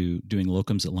around to doing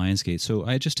locums at Lionsgate. So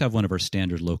I just have one of our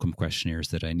standard locum questionnaires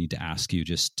that I need to ask you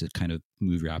just to kind of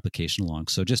move your application along.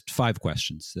 So just 5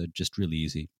 questions, just really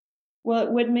easy. Well,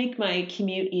 it would make my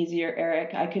commute easier,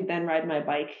 Eric. I could then ride my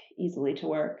bike easily to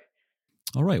work.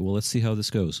 All right. Well, let's see how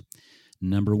this goes.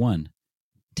 Number 1,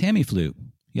 Tamiflu.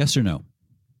 Yes or no?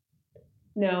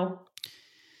 No.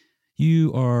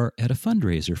 You are at a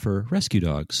fundraiser for rescue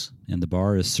dogs, and the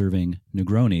bar is serving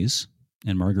Negronis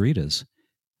and margaritas.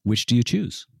 Which do you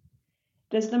choose?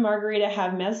 Does the margarita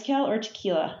have mezcal or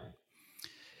tequila?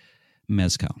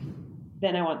 Mezcal.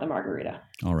 Then I want the margarita.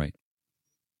 All right.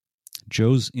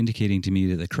 Joe's indicating to me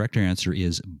that the correct answer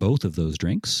is both of those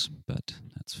drinks, but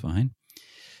that's fine.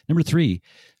 Number 3,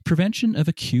 prevention of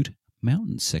acute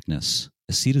mountain sickness,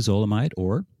 acetazolamide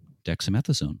or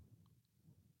dexamethasone?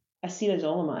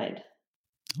 Acetazolamide.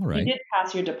 All right. You did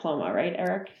pass your diploma, right,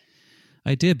 Eric?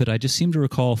 I did, but I just seem to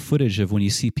recall footage of when you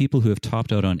see people who have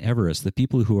topped out on Everest, the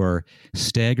people who are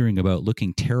staggering about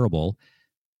looking terrible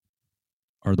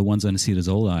are the ones on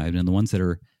acetazolamide, and the ones that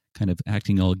are kind of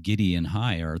acting all giddy and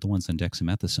high are the ones on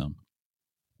dexamethasone.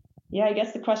 Yeah, I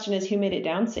guess the question is who made it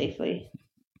down safely?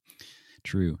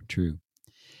 True.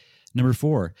 Number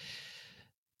 4,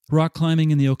 rock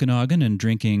climbing in the Okanagan and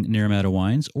drinking Naramata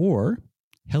wines, or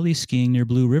heli skiing near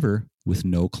Blue River with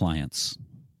no clients?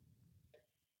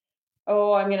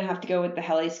 Oh, I'm going to have to go with the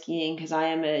heli skiing because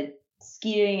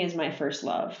skiing is my first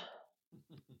love.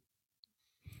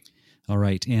 All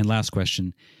right. And last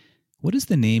question. What is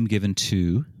the name given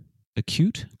to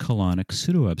acute colonic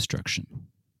pseudoobstruction?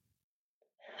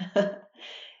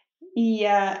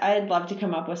 Yeah, I'd love to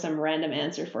come up with some random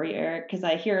answer for you, Eric, because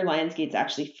I hear Lionsgate's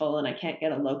actually full and I can't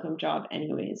get a locum job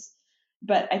anyways.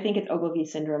 But I think it's Ogilvy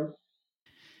syndrome.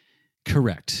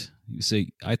 Correct. You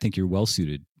say, I think you're well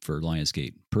suited for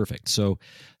Lionsgate. Perfect. So,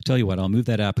 tell you what, I'll move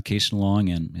that application along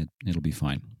and it'll be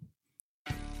fine.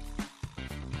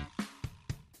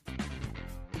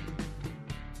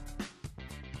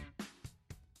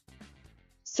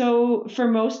 So for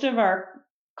most of our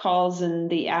calls and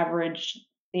the average,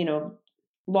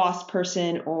 lost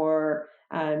person or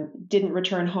didn't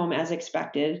return home as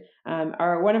expected,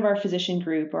 one of our physician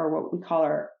group or what we call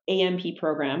our AMP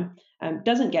program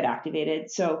doesn't get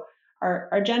activated. So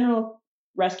our general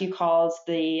rescue calls,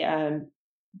 the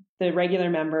regular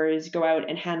members go out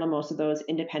and handle most of those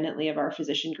independently of our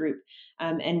physician group,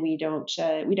 and we don't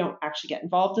actually get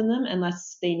involved in them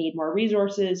unless they need more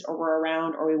resources or we're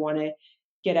around or we want to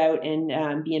get out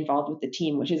and be involved with the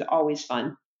team, which is always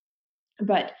fun.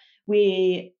 But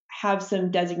we have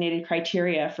some designated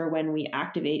criteria for when we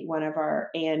activate one of our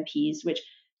AMPs, which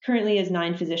currently is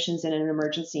 9 physicians and an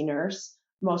emergency nurse.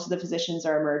 Most of the physicians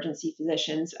are emergency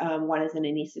physicians. One is an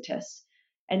anesthetist.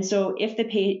 And so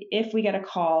if we get a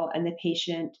call and the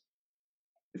patient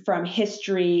from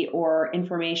history or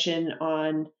information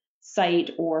on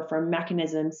site or from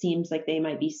mechanism seems like they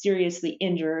might be seriously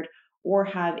injured or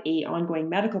have a ongoing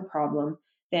medical problem,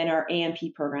 then our AMP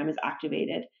program is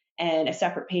activated and a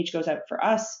separate page goes out for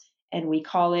us and we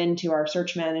call in to our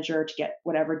search manager to get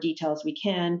whatever details we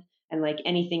can. And like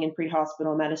anything in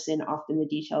pre-hospital medicine, often the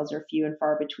details are few and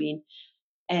far between.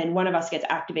 And one of us gets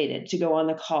activated to go on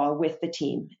the call with the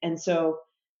team. And so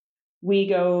we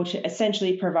go to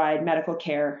essentially provide medical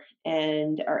care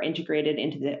and are integrated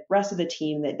into the rest of the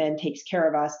team that then takes care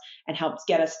of us and helps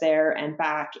get us there and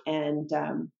back and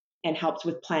helps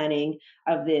with planning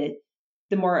of the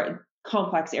more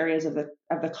complex areas of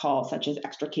the call, such as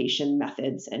extrication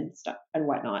methods and stuff and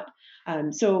whatnot.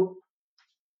 So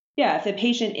yeah, if the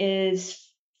patient is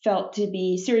felt to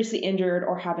be seriously injured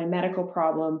or have a medical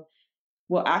problem,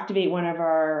 we'll activate one of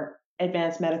our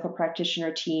advanced medical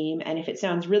practitioner team. And if it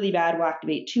sounds really bad, we'll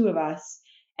activate 2 of us.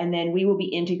 And then we will be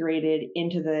integrated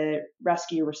into the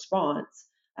rescue response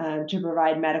to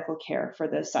provide medical care for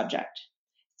the subject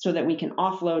so that we can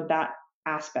offload that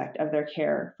aspect of their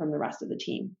care from the rest of the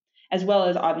team, as well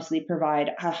as obviously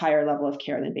provide a higher level of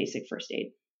care than basic first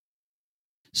aid.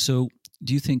 So,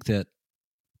 do you think that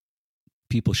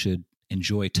people should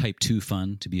enjoy type 2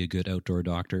 fun to be a good outdoor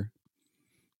doctor?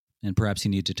 And perhaps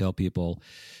you need to tell people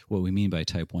what we mean by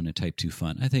type 1 and type 2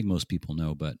 fun. I think most people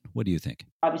know, but what do you think?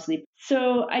 Obviously.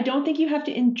 So I don't think you have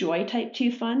to enjoy type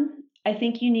 2 fun. I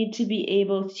think you need to be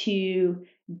able to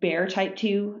bear type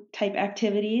 2 type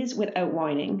activities without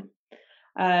whining.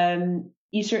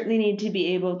 You certainly need to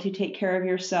be able to take care of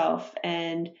yourself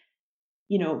and,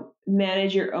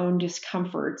 manage your own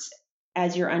discomforts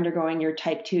as you're undergoing your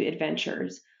type 2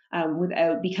 adventures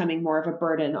without becoming more of a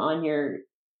burden on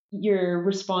your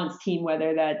response team,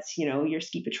 whether that's, your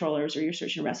ski patrollers or your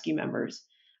search and rescue members.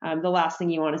 The last thing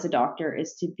you want as a doctor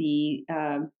is to be,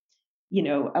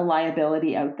 a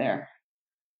liability out there.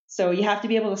 So you have to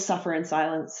be able to suffer in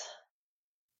silence.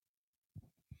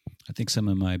 I think some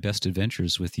of my best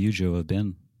adventures with you, Joe, have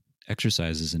been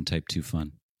exercises in type 2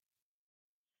 fun.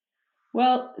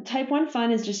 Well, type 1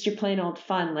 fun is just your plain old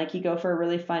fun. Like you go for a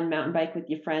really fun mountain bike with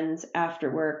your friends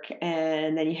after work,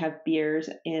 and then you have beers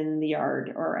in the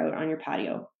yard or out on your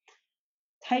patio.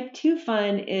 Type 2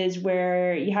 fun is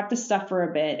where you have to suffer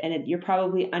a bit and you're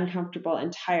probably uncomfortable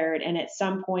and tired. And at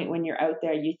some point when you're out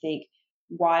there, you think,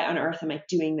 why on earth am I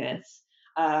doing this?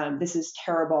 This is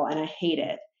terrible and I hate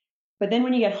it. But then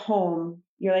when you get home,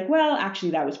 you're like, well,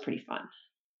 actually, that was pretty fun.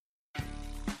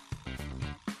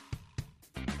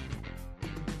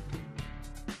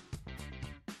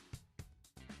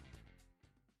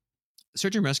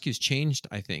 Search and rescue's changed,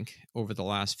 I think, over the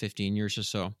last 15 years or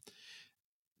so.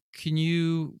 Can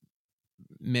you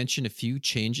mention a few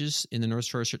changes in the North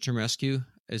Shore Search and Rescue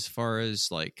as far as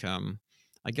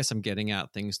I guess I'm getting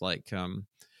at things like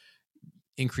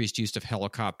increased use of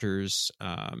helicopters,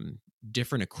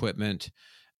 different equipment,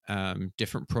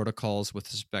 different protocols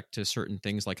with respect to certain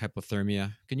things like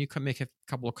hypothermia. Can you make a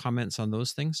couple of comments on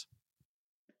those things?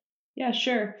 Yeah,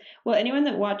 sure. Well, anyone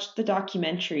that watched the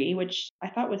documentary, which I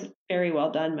thought was very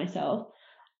well done myself,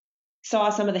 saw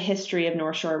some of the history of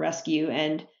North Shore Rescue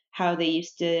and how they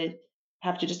used to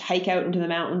have to just hike out into the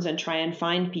mountains and try and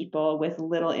find people with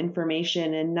little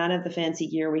information and none of the fancy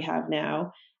gear we have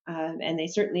now. And they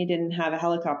certainly didn't have a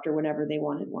helicopter whenever they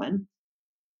wanted one.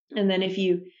 And then if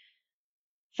you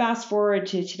fast forward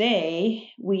to today,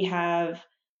 we have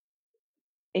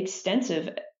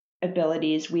extensive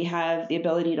abilities. We have the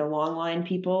ability to long line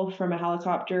people from a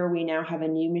helicopter. We now have a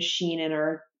new machine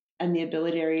and the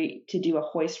ability to do a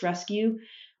hoist rescue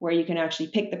where you can actually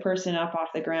pick the person up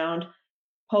off the ground,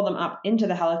 pull them up into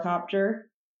the helicopter,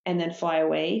 and then fly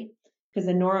away. Because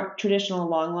the traditional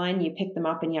long line, you pick them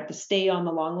up and you have to stay on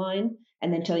the long line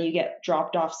and until you get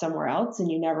dropped off somewhere else and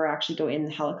you never actually go in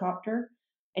the helicopter.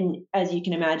 And as you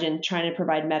can imagine, trying to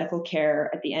provide medical care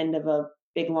at the end of a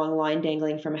big long line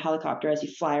dangling from a helicopter as you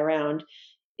fly around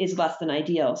is less than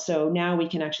ideal. So now we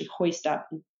can actually hoist up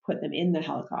and put them in the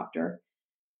helicopter.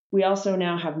 We also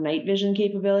now have night vision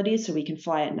capabilities, so we can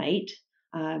fly at night,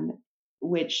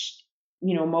 which,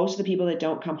 most of the people that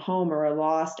don't come home or are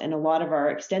lost, and a lot of our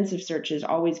extensive searches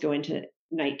always go into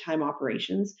nighttime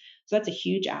operations. So that's a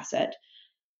huge asset.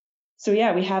 So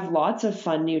yeah, we have lots of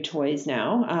fun new toys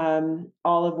now,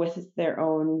 all of with their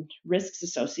own risks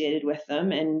associated with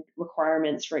them and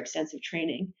requirements for extensive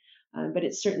training. But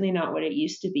it's certainly not what it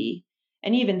used to be.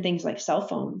 And even things like cell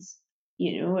phones,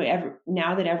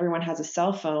 now that everyone has a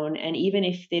cell phone, and even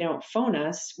if they don't phone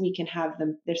us, we can have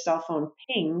their cell phone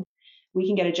ping. We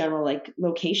can get a general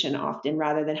location often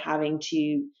rather than having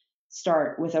to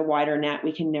start with a wider net.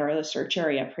 We can narrow the search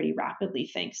area pretty rapidly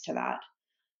thanks to that.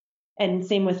 And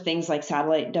same with things like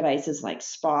satellite devices like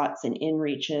spots and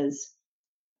inReaches.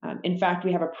 In fact,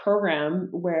 we have a program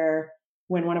where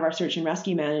when one of our search and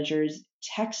rescue managers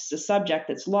texts a subject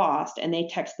that's lost and they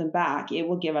text them back, it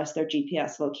will give us their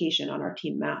GPS location on our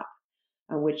team map,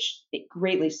 which it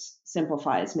greatly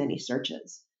simplifies many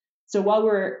searches. So while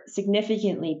we're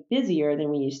significantly busier than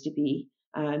we used to be,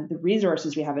 the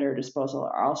resources we have at our disposal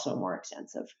are also more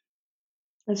extensive.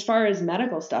 As far as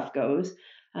medical stuff goes,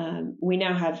 we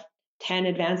now have 10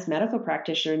 advanced medical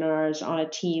practitioners on a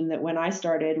team that when I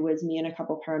started was me and a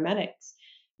couple paramedics.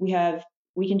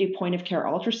 We can do point of care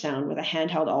ultrasound with a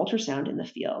handheld ultrasound in the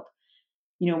field.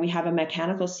 We have a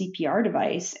mechanical CPR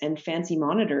device and fancy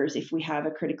monitors if we have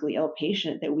a critically ill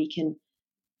patient that we can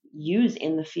use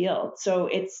in the field. So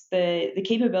it's the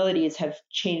capabilities have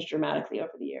changed dramatically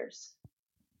over the years.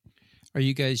 Are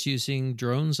you guys using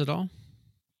drones at all?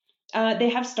 They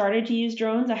have started to use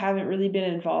drones. I haven't really been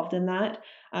involved in that,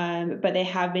 but they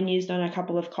have been used on a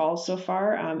couple of calls so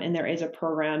far, and there is a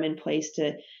program in place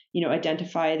to,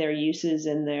 identify their uses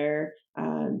and their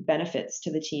benefits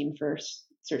to the team for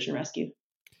search and rescue.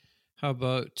 How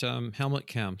about helmet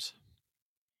cams?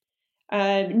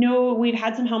 No, we've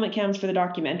had some helmet cams for the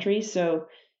documentary, so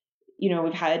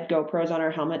we've had GoPros on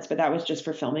our helmets, but that was just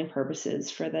for filming purposes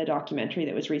for the documentary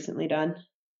that was recently done.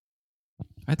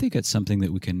 I think it's something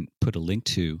that we can put a link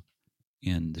to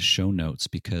in the show notes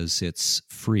because it's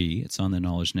free. It's on the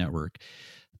Knowledge Network.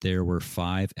 There were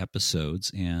 5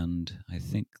 episodes, and I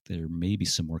think there may be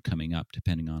some more coming up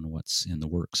depending on what's in the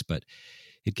works. But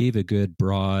it gave a good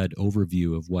broad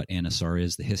overview of what NSR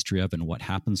is, the history of, and what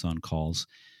happens on calls.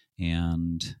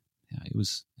 And it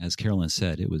was, as Carolyn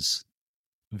said, it was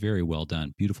very well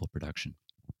done. Beautiful production.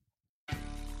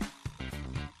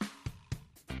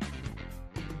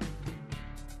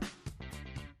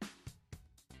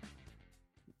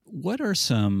 What are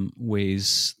some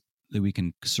ways that we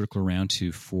can circle around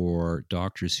to for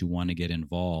doctors who want to get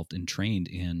involved and trained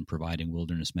in providing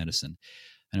wilderness medicine?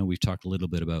 I know we've talked a little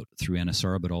bit about through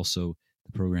NSR, but also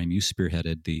the program you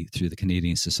spearheaded through the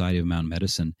Canadian Society of Mountain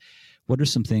Medicine. What are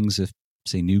some things if,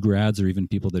 say, new grads or even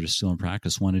people that are still in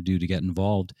practice want to do to get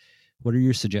involved? What are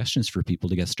your suggestions for people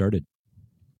to get started?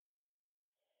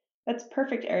 That's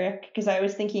perfect, Eric, because I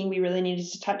was thinking we really needed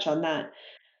to touch on that.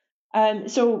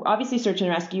 So obviously search and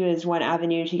rescue is one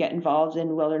avenue to get involved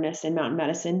in wilderness and mountain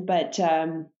medicine, but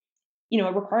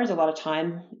it requires a lot of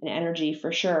time and energy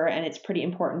for sure. And it's pretty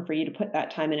important for you to put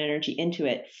that time and energy into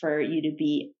it for you to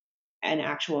be an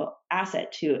actual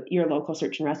asset to your local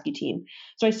search and rescue team.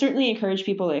 So I certainly encourage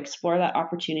people to explore that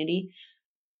opportunity.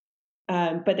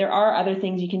 But there are other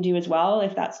things you can do as well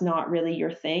if that's not really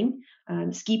your thing.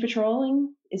 Ski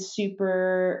patrolling is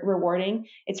super rewarding.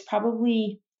 It's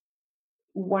probably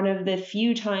one of the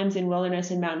few times in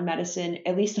wilderness and mountain medicine,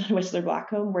 at least on Whistler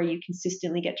Blackcomb, where you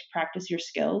consistently get to practice your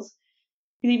skills.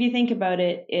 Because if you think about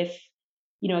it, if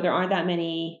there aren't that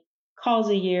many calls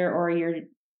a year, or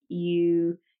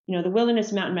the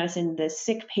wilderness mountain medicine, the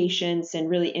sick patients and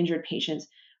really injured patients,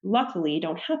 luckily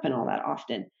don't happen all that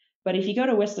often. But if you go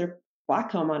to Whistler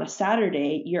Blackcomb on a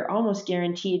Saturday, you're almost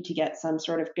guaranteed to get some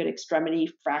sort of good extremity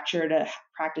fracture to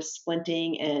practice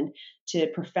splinting and to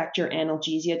perfect your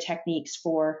analgesia techniques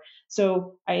for.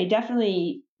 So I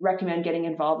definitely recommend getting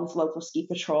involved with local ski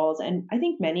patrols. And I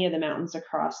think many of the mountains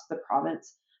across the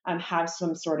province have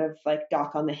some sort of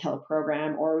Doc on the Hill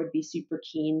program, or would be super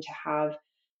keen to have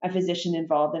a physician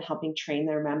involved in helping train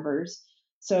their members.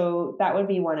 So that would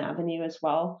be one avenue as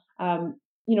well.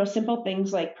 Simple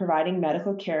things like providing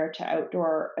medical care to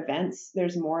outdoor events.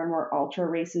 There's more and more ultra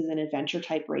races and adventure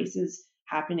type races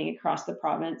happening across the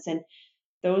province. And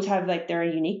those have like their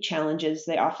unique challenges.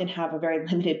 They often have a very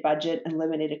limited budget and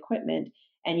limited equipment.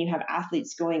 And you have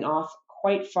athletes going off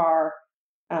quite far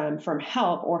from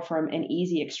help or from an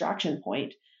easy extraction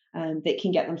point that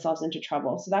can get themselves into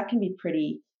trouble. So that can be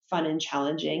pretty fun and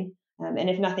challenging. And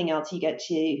if nothing else, you get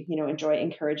to, enjoy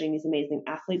encouraging these amazing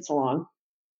athletes along.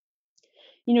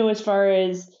 As far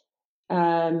as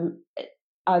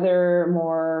other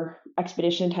more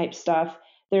expedition type stuff,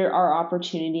 there are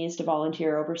opportunities to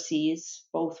volunteer overseas,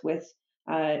 both with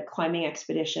climbing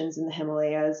expeditions in the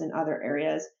Himalayas and other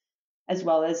areas, as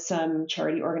well as some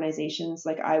charity organizations.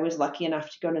 Like I was lucky enough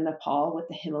to go to Nepal with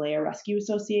the Himalaya Rescue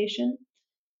Association.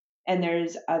 And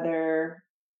there's other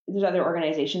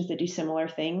organizations that do similar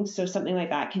things. So something like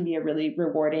that can be a really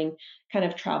rewarding kind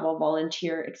of travel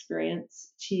volunteer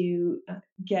experience to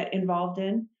get involved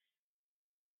in.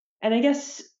 And I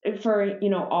guess for,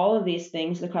 all of these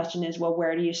things, the question is, well,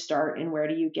 where do you start and where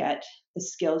do you get the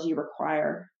skills you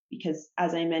require? Because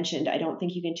as I mentioned, I don't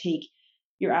think you can take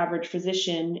your average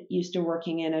physician used to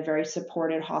working in a very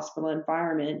supported hospital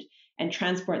environment and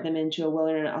transport them into a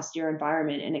wilderness and austere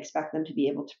environment and expect them to be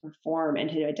able to perform and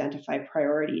to identify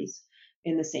priorities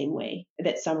in the same way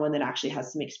that someone that actually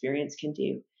has some experience can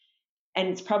do. And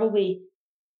it's probably,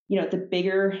 the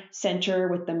bigger center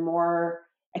with the more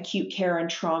acute care and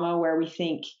trauma where we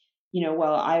think,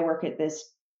 well, I work at this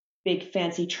big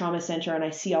fancy trauma center and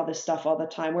I see all this stuff all the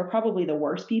time. We're probably the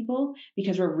worst people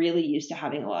because we're really used to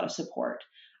having a lot of support.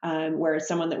 Whereas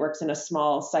someone that works in a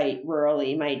small site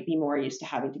rurally might be more used to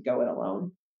having to go it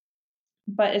alone.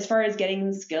 But as far as getting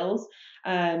the skills,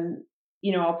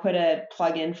 I'll put a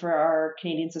plug in for our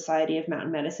Canadian Society of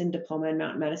Mountain Medicine Diploma in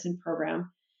Mountain Medicine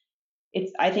program.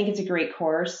 I think it's a great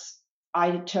course.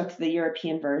 I took the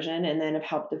European version and then have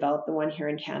helped develop the one here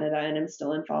in Canada, and I'm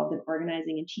still involved in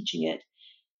organizing and teaching it.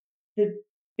 The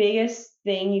biggest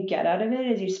thing you get out of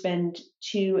it is you spend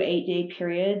 2 8-day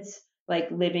periods like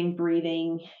living,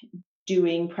 breathing,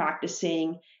 doing,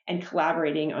 practicing, and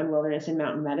collaborating on wilderness and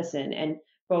mountain medicine, and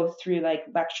both through like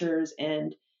lectures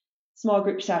and small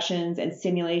group sessions and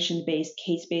simulation-based,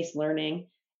 case-based learning.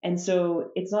 And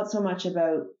so it's not so much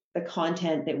about the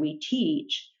content that we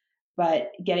teach,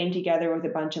 but getting together with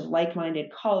a bunch of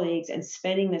like-minded colleagues and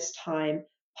spending this time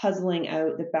puzzling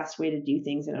out the best way to do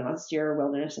things in an austere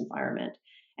wilderness environment.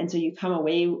 And so you come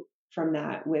away from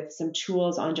that with some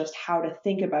tools on just how to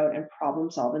think about and problem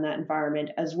solve in that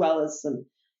environment, as well as some,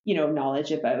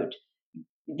 knowledge about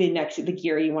the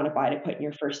gear you want to buy to put in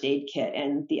your first aid kit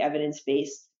and the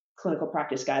evidence-based clinical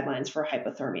practice guidelines for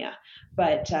hypothermia.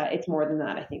 But it's more than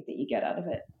that, I think, that you get out of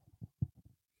it.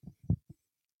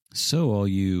 So all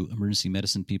you emergency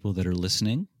medicine people that are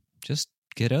listening, just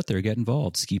get out there, get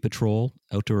involved. Ski patrol,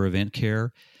 outdoor event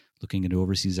care, looking into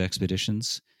overseas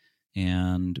expeditions.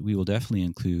 And we will definitely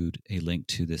include a link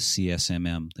to the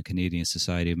CSMM, the Canadian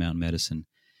Society of Mountain Medicine,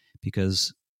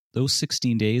 because those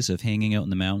 16 days of hanging out in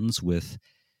the mountains with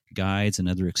guides and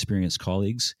other experienced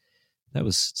colleagues, that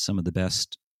was some of the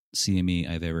best CME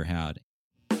I've ever had.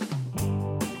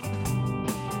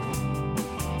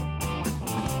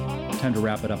 Time to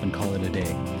wrap it up and call it a day.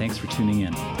 Thanks for tuning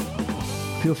in.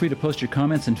 Feel free to post your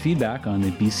comments and feedback on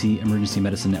the BC Emergency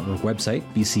Medicine Network website,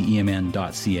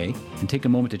 bcemn.ca, and take a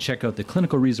moment to check out the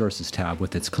Clinical Resources tab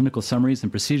with its clinical summaries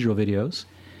and procedural videos,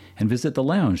 and visit the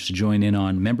lounge to join in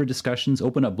on member discussions,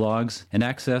 open up blogs, and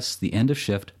access the End of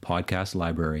Shift podcast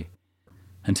library.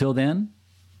 Until then,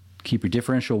 keep your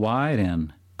differential wide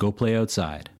and go play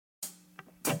outside.